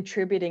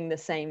 contributing the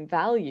same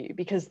value,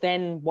 because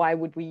then why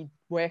would we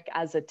work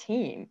as a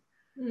team?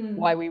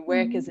 Why we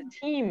work as a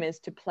team is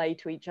to play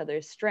to each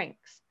other's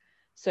strengths.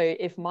 So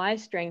if my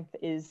strength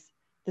is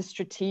the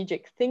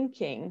strategic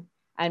thinking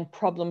and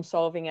problem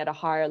solving at a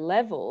higher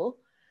level,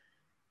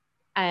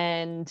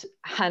 and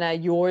Hannah,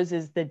 yours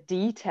is the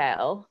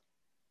detail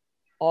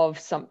of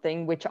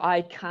something, which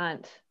I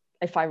can't,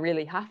 if I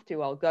really have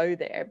to, I'll go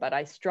there, but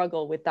I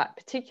struggle with that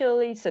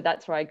particularly. So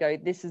that's where I go,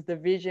 this is the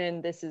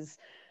vision, this is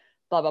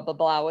blah, blah, blah,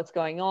 blah, what's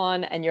going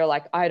on. And you're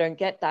like, I don't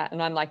get that.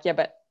 And I'm like, yeah,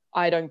 but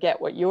I don't get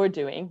what you're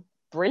doing.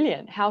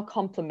 Brilliant. How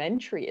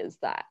complementary is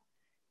that?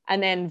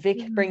 And then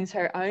Vic brings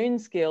her own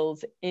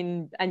skills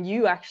in, and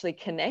you actually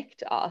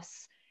connect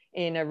us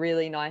in a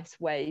really nice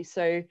way.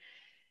 So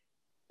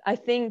I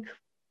think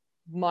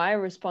my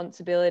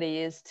responsibility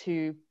is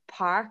to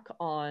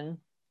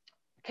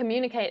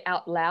communicate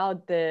out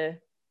loud the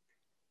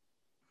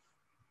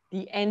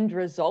end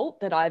result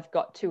that I've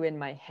got to in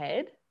my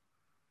head,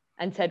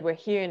 and said, we're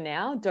here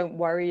now. Don't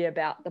worry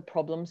about the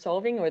problem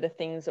solving or the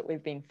things that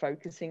we've been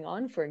focusing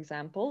on, for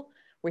example.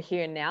 We're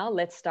here now.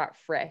 Let's start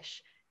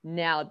fresh.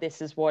 Now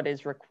this is what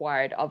is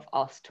required of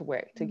us to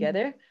work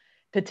together.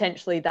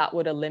 Potentially that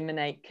would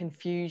eliminate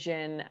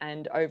confusion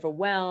and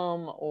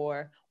overwhelm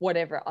or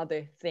whatever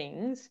other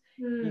things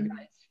you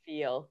guys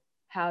feel.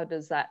 How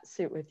does that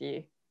sit with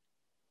you?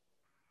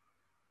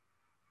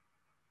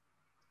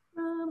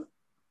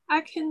 I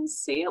can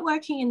see it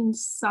working in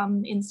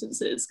some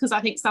instances, because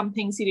I think some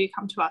things you do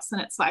come to us and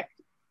it's like,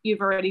 you've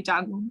already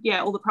done,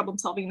 all the problem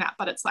solving that,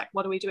 but it's like,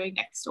 what are we doing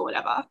next or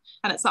whatever?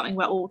 And it's something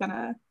we're all going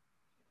to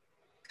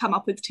come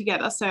up with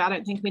together. So I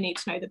don't think we need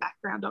to know the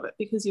background of it,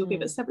 because you'll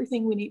give us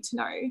everything we need to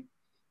know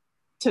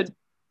to,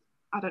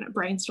 I don't know,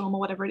 brainstorm or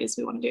whatever it is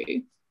we want to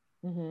do.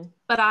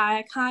 But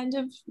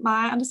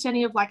my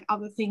understanding of like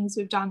other things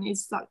we've done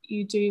is that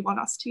you do want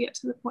us to get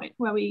to the point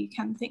where we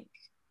can think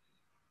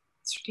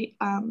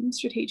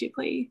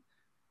strategically,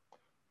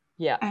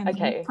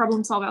 and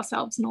problem solve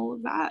ourselves and all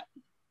of that.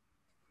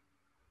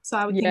 So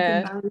I would think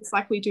in those,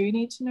 like, we do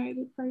need to know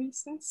the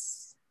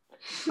process,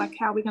 like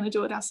how we're going to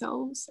do it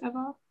ourselves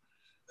ever,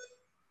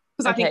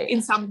 because I think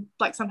in some,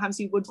 like, sometimes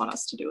you would want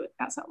us to do it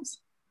ourselves.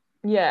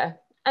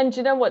 And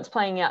you know what's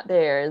playing out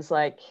there is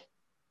like,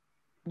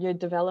 you're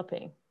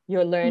developing,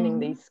 you're learning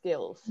these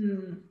skills,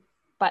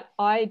 but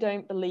I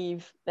don't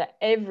believe that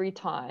every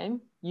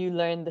time you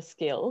learn the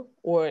skill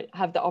or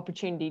have the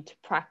opportunity to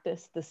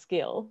practice the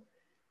skill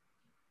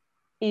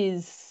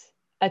is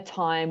a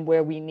time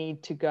where we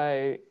need to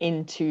go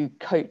into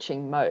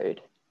coaching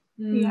mode.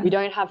 We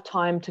don't have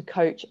time to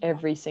coach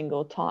every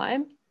single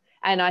time.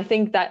 And I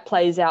think that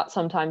plays out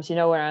sometimes, you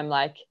know, where I'm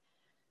like,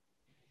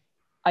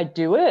 I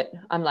do it.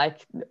 I'm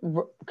like,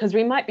 because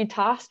we might be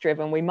task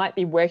driven, we might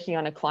be working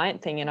on a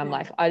client thing, and I'm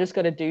like, I just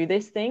got to do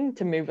this thing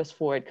to move us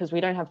forward, because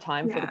we don't have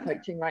time for the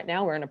coaching right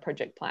now. We're in a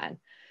project plan.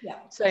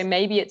 So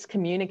maybe it's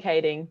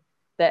communicating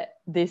that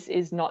this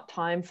is not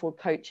time for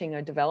coaching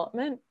or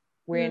development.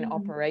 We're in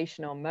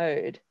operational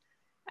mode.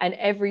 And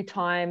every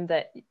time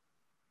that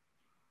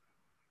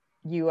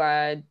you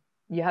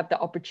have the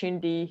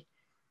opportunity,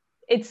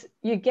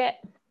 you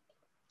get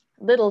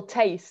little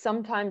tastes.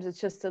 Sometimes it's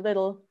just a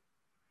little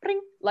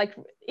ring, like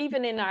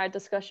even in our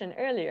discussion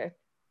earlier,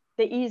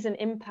 the ease and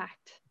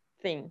impact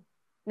thing.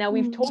 Now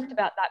we've talked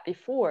about that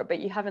before, but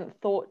you haven't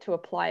thought to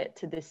apply it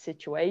to this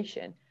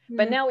situation.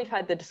 But now we've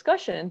had the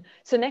discussion.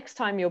 So next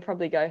time you'll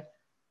probably go,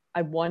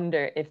 I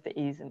wonder if the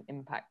ease and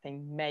impact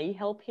thing may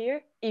help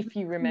here, if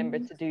you remember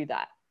to do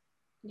that.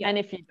 And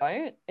if you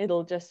don't,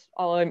 it'll just,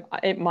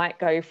 it might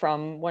go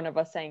from one of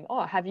us saying,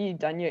 oh, have you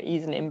done your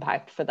ease and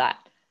impact for that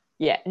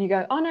yet? And you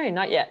go, oh no,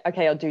 not yet.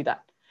 Okay, I'll do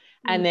that.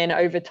 And then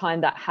over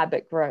time that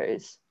habit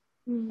grows.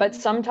 But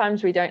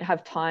sometimes we don't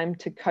have time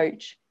to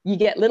coach. You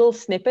get little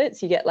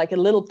snippets, you get like a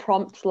little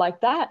prompt like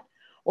that,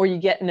 or you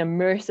get an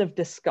immersive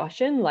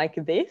discussion like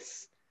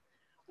this,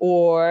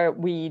 or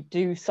we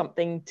do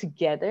something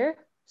together.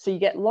 So you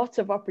get lots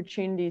of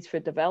opportunities for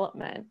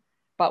development,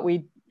 but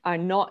we are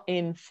not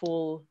in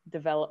full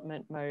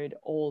development mode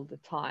all the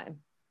time,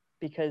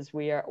 because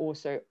we are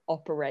also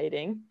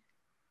operating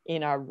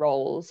in our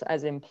roles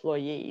as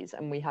employees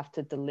and we have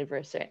to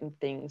deliver certain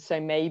things. So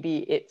maybe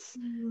it's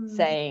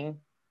saying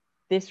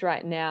this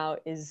right now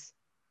is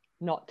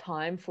not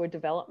time for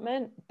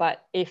development,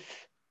 but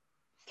if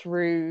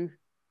through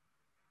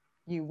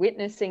you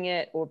witnessing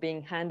it or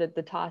being handed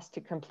the task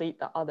to complete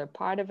the other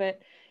part of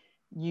it.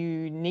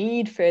 You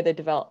need further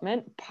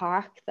development,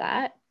 park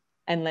that,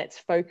 and let's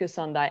focus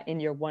on that in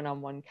your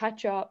one-on-one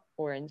catch-up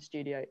or in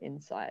studio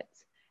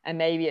insights. And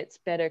maybe it's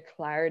better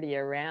clarity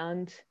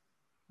around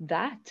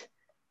that.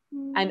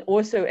 And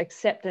also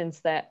acceptance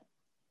that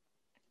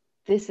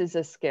this is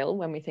a skill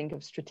when we think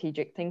of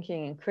strategic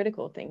thinking and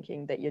critical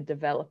thinking that you're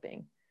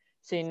developing.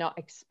 So you're not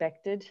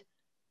expected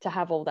to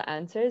have all the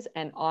answers.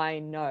 And I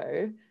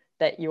know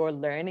that you're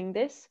learning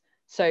this.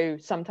 So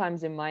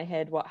sometimes in my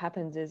head, what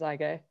happens is I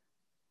go,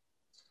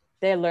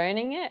 they're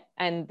learning it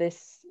and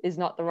this is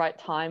not the right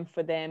time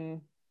for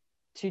them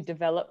to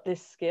develop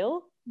this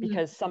skill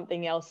because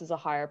something else is a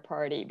higher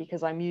priority,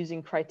 because I'm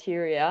using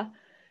criteria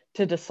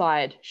to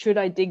decide, should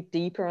I dig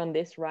deeper on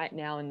this right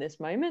now in this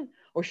moment,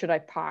 or should I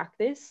park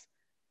this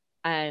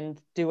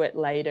and do it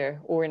later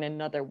or in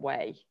another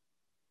way?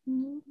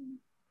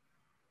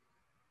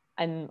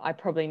 And I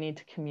probably need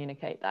to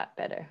communicate that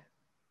better.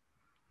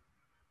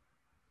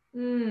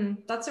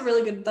 That's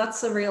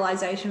a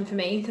realization for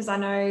me, because I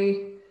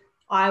know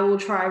I will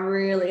try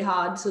really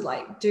hard to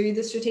like do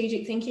the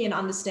strategic thinking and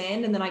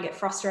understand, and then I get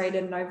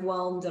frustrated and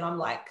overwhelmed and I'm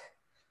like,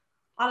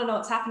 I don't know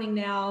what's happening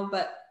now.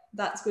 But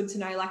that's good to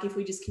know, like if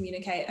we just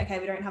communicate, okay,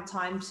 we don't have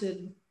time for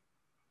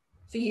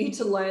you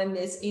to learn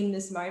this in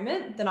this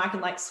moment, then I can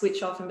like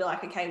switch off and be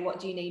like, okay, what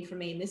do you need from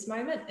me in this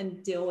moment,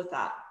 and deal with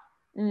that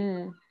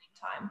in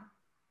time.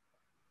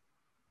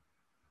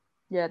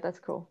 Yeah, that's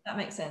cool. That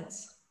makes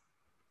sense.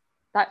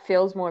 That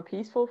feels more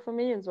peaceful for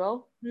me as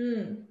well.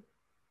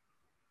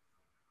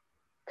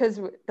 Because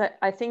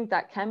I think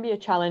that can be a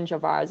challenge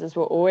of ours, is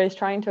we're always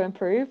trying to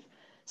improve.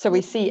 So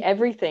we see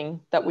everything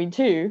that we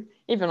do,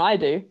 even I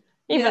do,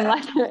 even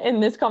like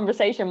in this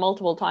conversation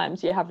multiple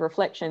times, you have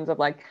reflections of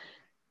like,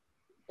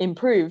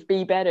 improve,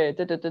 be better,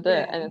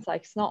 and it's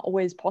like, it's not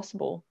always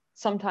possible.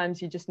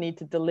 Sometimes you just need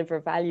to deliver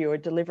value or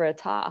deliver a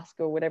task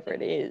or whatever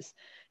it is,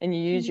 and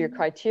you use your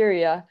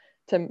criteria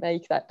to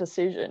make that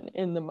decision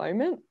in the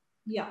moment,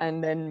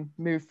 and then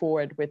move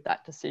forward with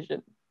that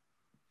decision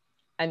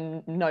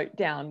and note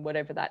down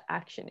whatever that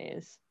action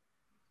is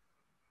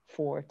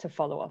to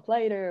follow up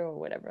later or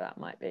whatever that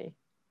might be.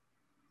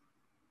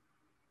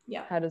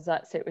 How does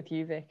that sit with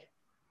you, Vic?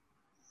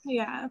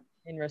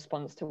 In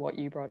response to what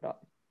you brought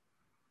up?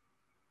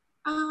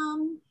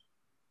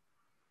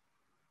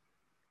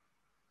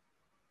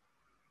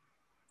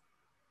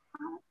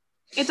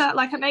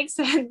 It makes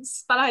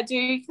sense, but I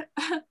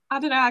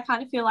don't know, I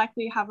kind of feel like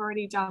we have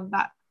already done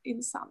that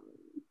in some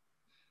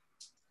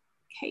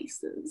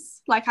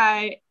cases. Like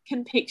I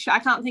can't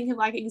think of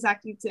like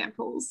exact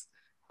examples,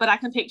 but I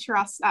can picture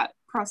us at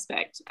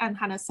Prospect and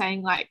Hannah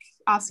saying, like,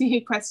 asking you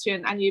a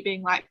question and you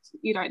being like,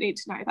 you don't need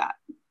to know that,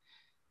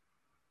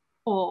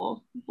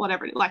 or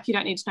whatever, like you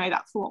don't need to know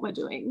that for what we're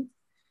doing.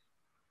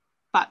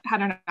 But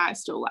Hannah and I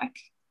still like,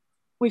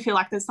 we feel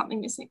like there's something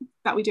missing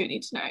that we do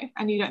need to know,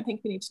 and you don't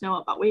think we need to know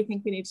it, but we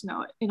think we need to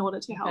know it in order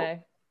to help.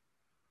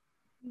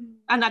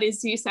 And that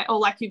is, you say, or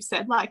like you've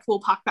said, like, we'll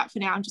park that for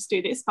now and just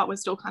do this, but we're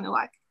still kind of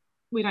like,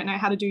 we don't know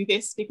how to do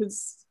this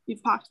because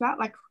you've parked that.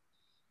 Like,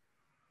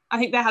 I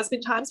think there has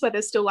been times where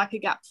there's still like a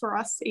gap for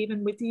us,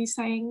 even with you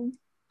saying,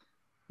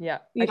 you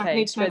don't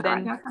need to know that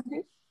right now.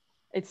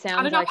 It sounds,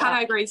 I don't know if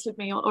Hannah agrees with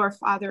me, or if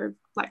either,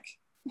 like,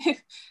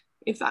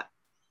 if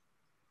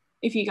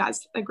you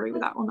guys agree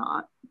with that or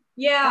not.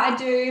 Yeah, I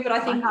do, but I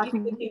think if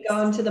we can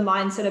go into the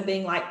mindset of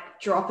being like,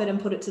 drop it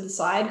and put it to the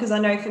side, because I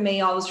know for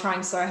me, I was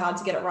trying so hard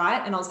to get it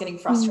right and I was getting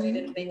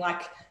frustrated and being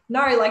like,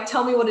 no, like,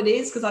 tell me what it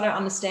is, because I don't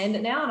understand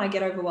it now and I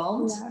get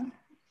overwhelmed.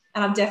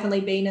 And I've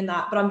definitely been in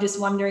that, but I'm just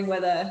wondering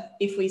whether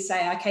if we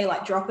say, okay,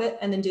 like, drop it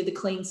and then do the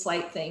clean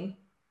slate thing.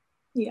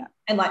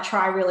 And like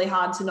try really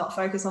hard to not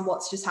focus on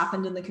what's just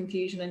happened in the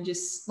confusion, and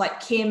just like,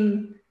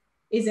 Kim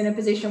is in a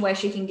position where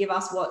she can give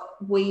us what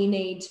we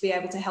need to be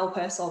able to help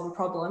her solve a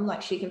problem.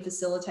 Like, she can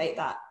facilitate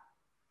that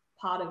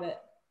part of it.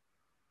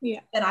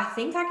 And I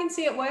think I can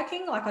see it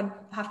working. Like, I'd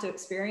have to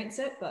experience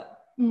it, but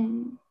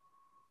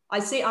I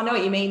know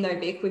what you mean though,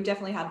 Vic. We've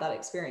definitely had that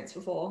experience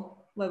before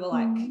where we're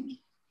like,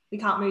 we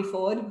can't move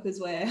forward because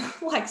we're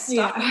like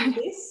stuck in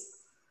this.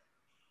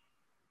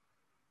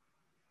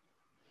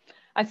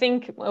 I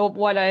think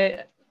what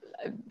I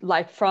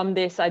like from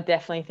this, I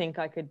definitely think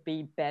I could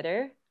be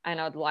better, and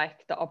I'd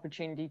like the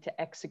opportunity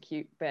to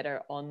execute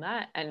better on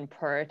that and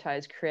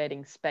prioritize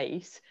creating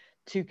space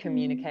to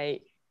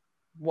communicate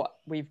what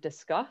we've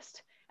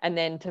discussed. And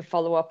then to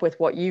follow up with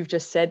what you've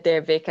just said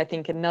there, Vic, I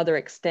think another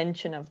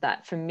extension of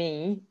that for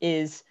me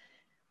is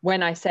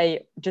when I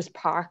say just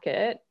park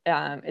it,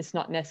 it's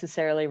not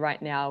necessarily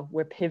right now,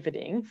 we're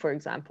pivoting, for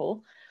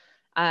example.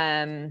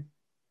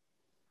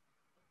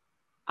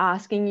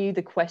 Asking you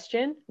the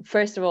question,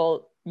 first of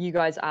all, you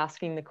guys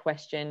asking the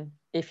question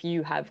if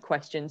you have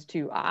questions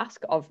to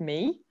ask of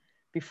me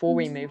before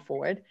we move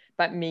forward,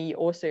 but me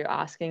also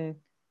asking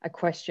a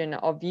question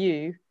of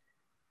you,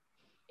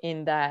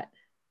 in that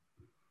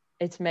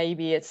it's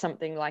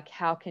something like,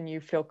 how can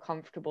you feel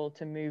comfortable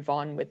to move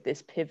on with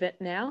this pivot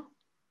now?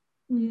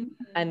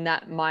 and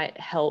that might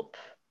help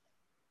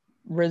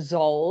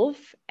resolve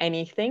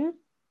anything.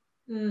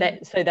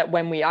 That, so that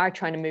when we are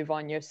trying to move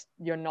on,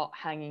 you're not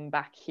hanging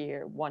back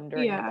here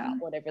wondering about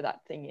whatever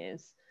that thing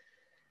is.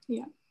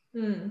 Yeah.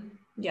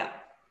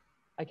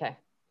 Okay,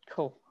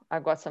 cool.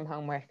 I've got some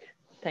homework.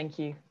 Thank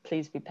you.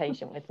 Please be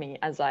patient with me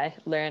as I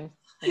learn.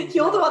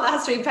 You're the one that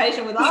has to be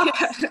patient with us.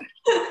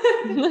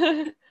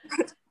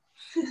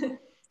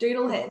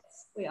 Doodle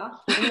heads, we are.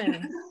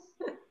 Humans.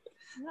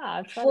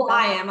 No, well,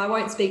 I am. I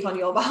won't speak on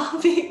your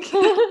behalf.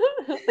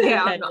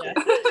 Yeah, I'm not.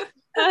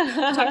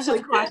 It's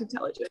actually quite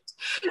intelligent.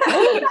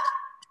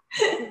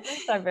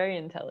 Humans are very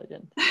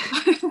intelligent.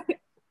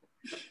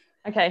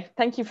 Okay,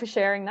 thank you for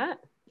sharing that.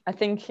 I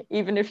think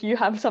even if you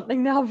have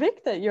something now,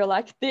 Vic, that you're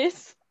like,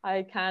 this,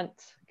 I can't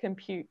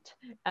compute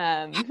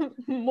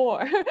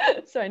more.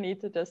 So I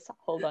need to just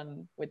hold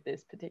on with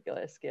this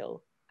particular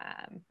skill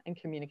and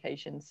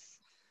communications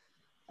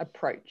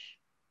approach.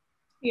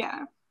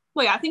 Yeah.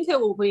 Well, yeah, I think it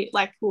will be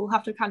like, we'll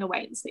have to kind of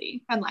wait and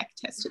see and like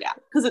test it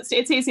out, because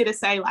it's easy to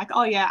say like,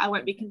 oh yeah, I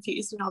won't be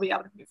confused and I'll be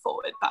able to move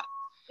forward, but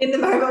in the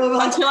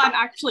moment until I'm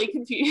actually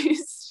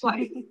confused,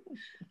 like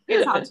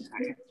it's hard to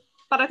know.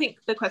 But I think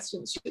the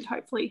questions should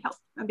hopefully help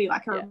and be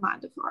like a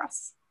reminder for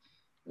us.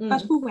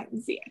 But we'll wait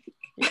and see, I think.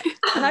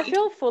 And I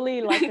feel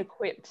fully like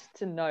equipped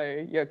to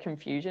know your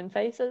confusion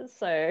faces.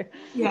 So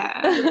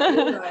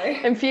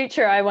in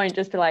future, I won't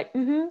just be like,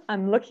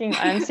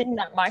 I'm seeing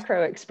that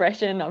micro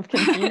expression of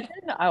confusion.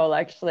 I will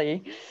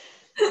actually,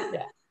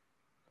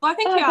 Well, I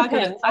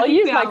think I'll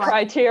use my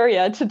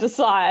criteria to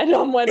decide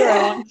on whether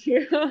I want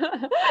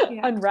to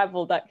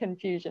unravel that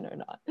confusion or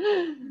not.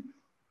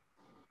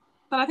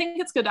 But I think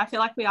it's good. I feel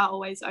like we are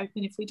always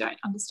open if we don't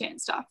understand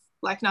stuff.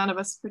 Like none of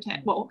us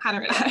pretend, well,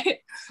 Hannah and I,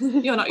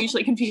 you're not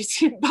usually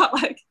confused, but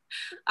like,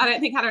 I don't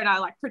think Hannah and I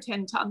like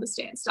pretend to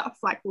understand stuff.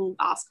 Like we'll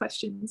ask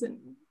questions and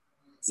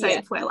say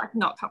if we're like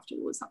not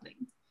comfortable with something,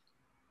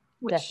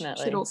 which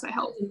should also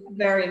help.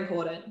 Very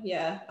important.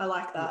 Yeah, I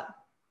like that.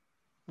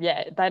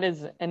 Yeah, that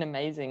is an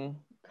amazing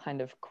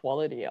kind of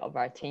quality of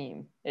our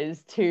team,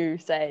 is to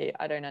say,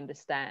 I don't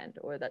understand,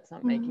 or that's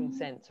not making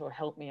sense, or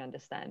help me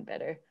understand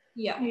better.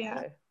 Yeah.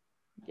 So,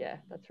 yeah,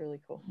 that's really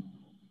cool.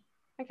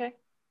 Okay.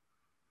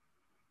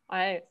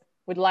 I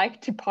would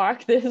like to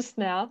park this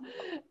now,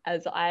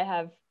 as I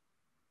have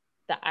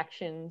the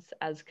actions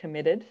as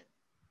committed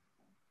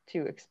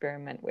to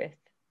experiment with.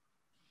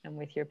 And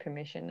with your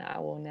permission, I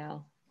will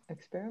now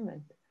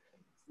experiment.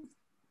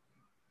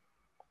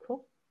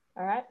 Cool.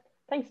 All right.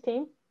 Thanks,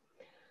 team.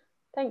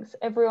 Thanks,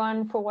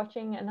 everyone, for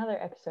watching another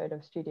episode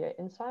of Studio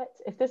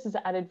Insights. If this has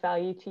added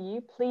value to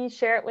you, please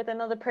share it with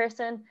another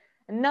person,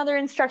 another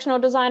instructional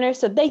designer,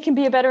 so they can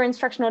be a better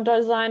instructional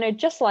designer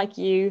just like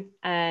you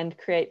and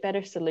create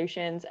better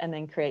solutions, and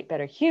then create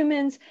better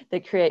humans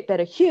that create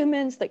better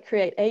humans that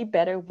create a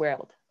better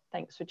world.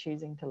 Thanks for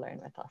choosing to learn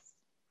with us.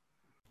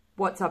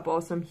 What's up,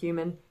 awesome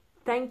human?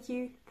 Thank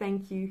you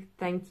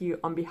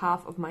on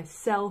behalf of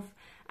myself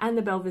and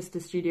the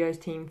Belvista Studios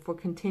team for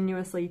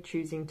continuously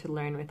choosing to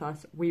learn with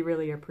us. We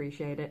really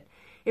appreciate it.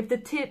 If the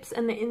tips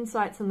and the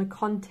insights and the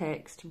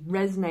context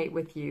resonate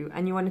with you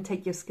and you want to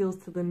take your skills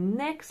to the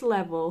next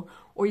level,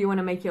 or you want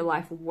to make your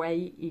life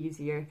way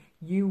easier,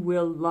 you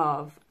will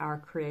love our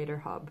Creator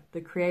Hub.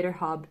 The Creator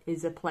Hub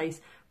is a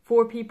place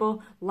for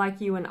people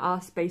like you and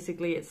us.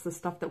 Basically, it's the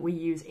stuff that we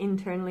use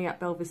internally at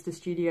Belvista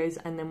Studios,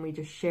 and then we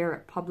just share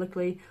it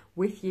publicly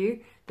with you.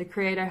 The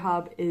Creator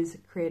Hub is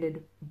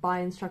created by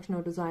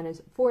instructional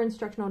designers for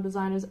instructional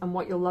designers, and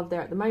what you'll love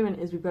there at the moment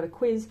is we've got a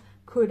quiz,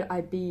 Could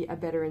I Be a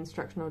Better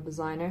Instructional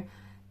Designer,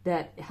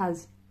 that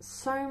has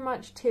so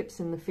much tips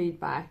in the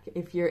feedback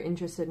if you're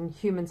interested in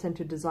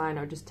human-centered design,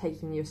 or just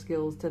taking your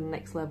skills to the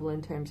next level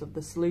in terms of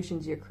the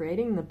solutions you're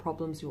creating, the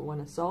problems you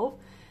want to solve.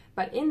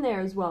 But in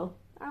there as well,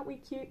 aren't we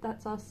cute?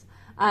 That's us.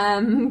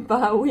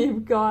 But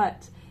we've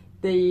got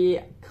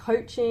the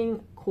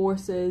coaching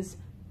courses,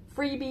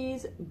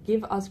 freebies,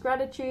 give us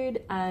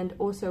gratitude, and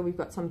also we've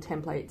got some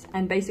templates.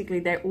 And basically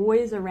they're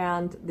always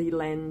around the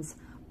lens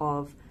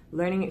of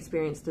learning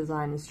experience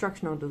design,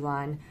 instructional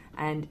design,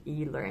 and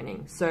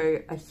e-learning.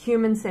 So a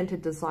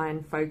human-centered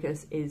design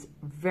focus is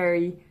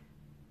very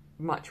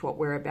much what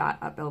we're about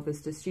at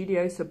Belvista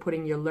Studios. So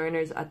putting your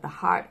learners at the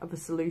heart of a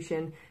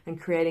solution and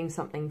creating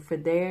something for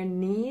their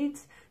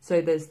needs.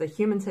 So there's the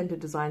human-centered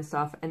design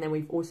stuff, and then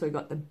we've also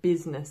got the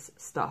business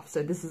stuff.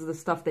 So this is the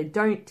stuff they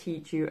don't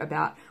teach you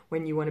about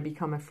when you want to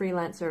become a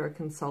freelancer or a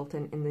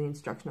consultant in the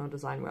instructional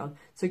design world.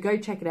 So go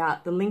check it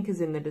out. The link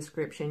is in the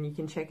description. You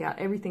can check out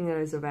everything that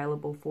is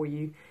available for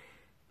you.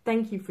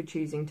 Thank you for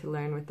choosing to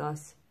learn with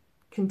us.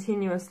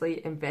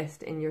 Continuously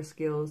invest in your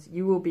skills.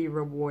 You will be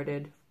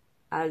rewarded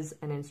as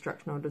an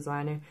instructional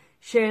designer.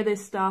 Share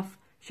this stuff,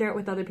 share it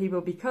with other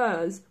people,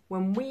 because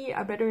when we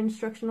are better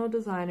instructional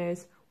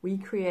designers, we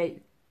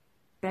create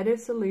better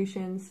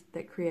solutions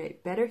that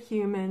create better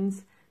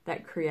humans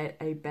that create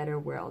a better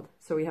world.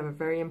 So we have a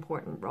very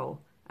important role,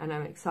 and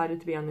I'm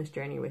excited to be on this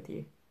journey with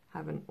you.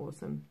 Have an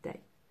awesome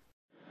day.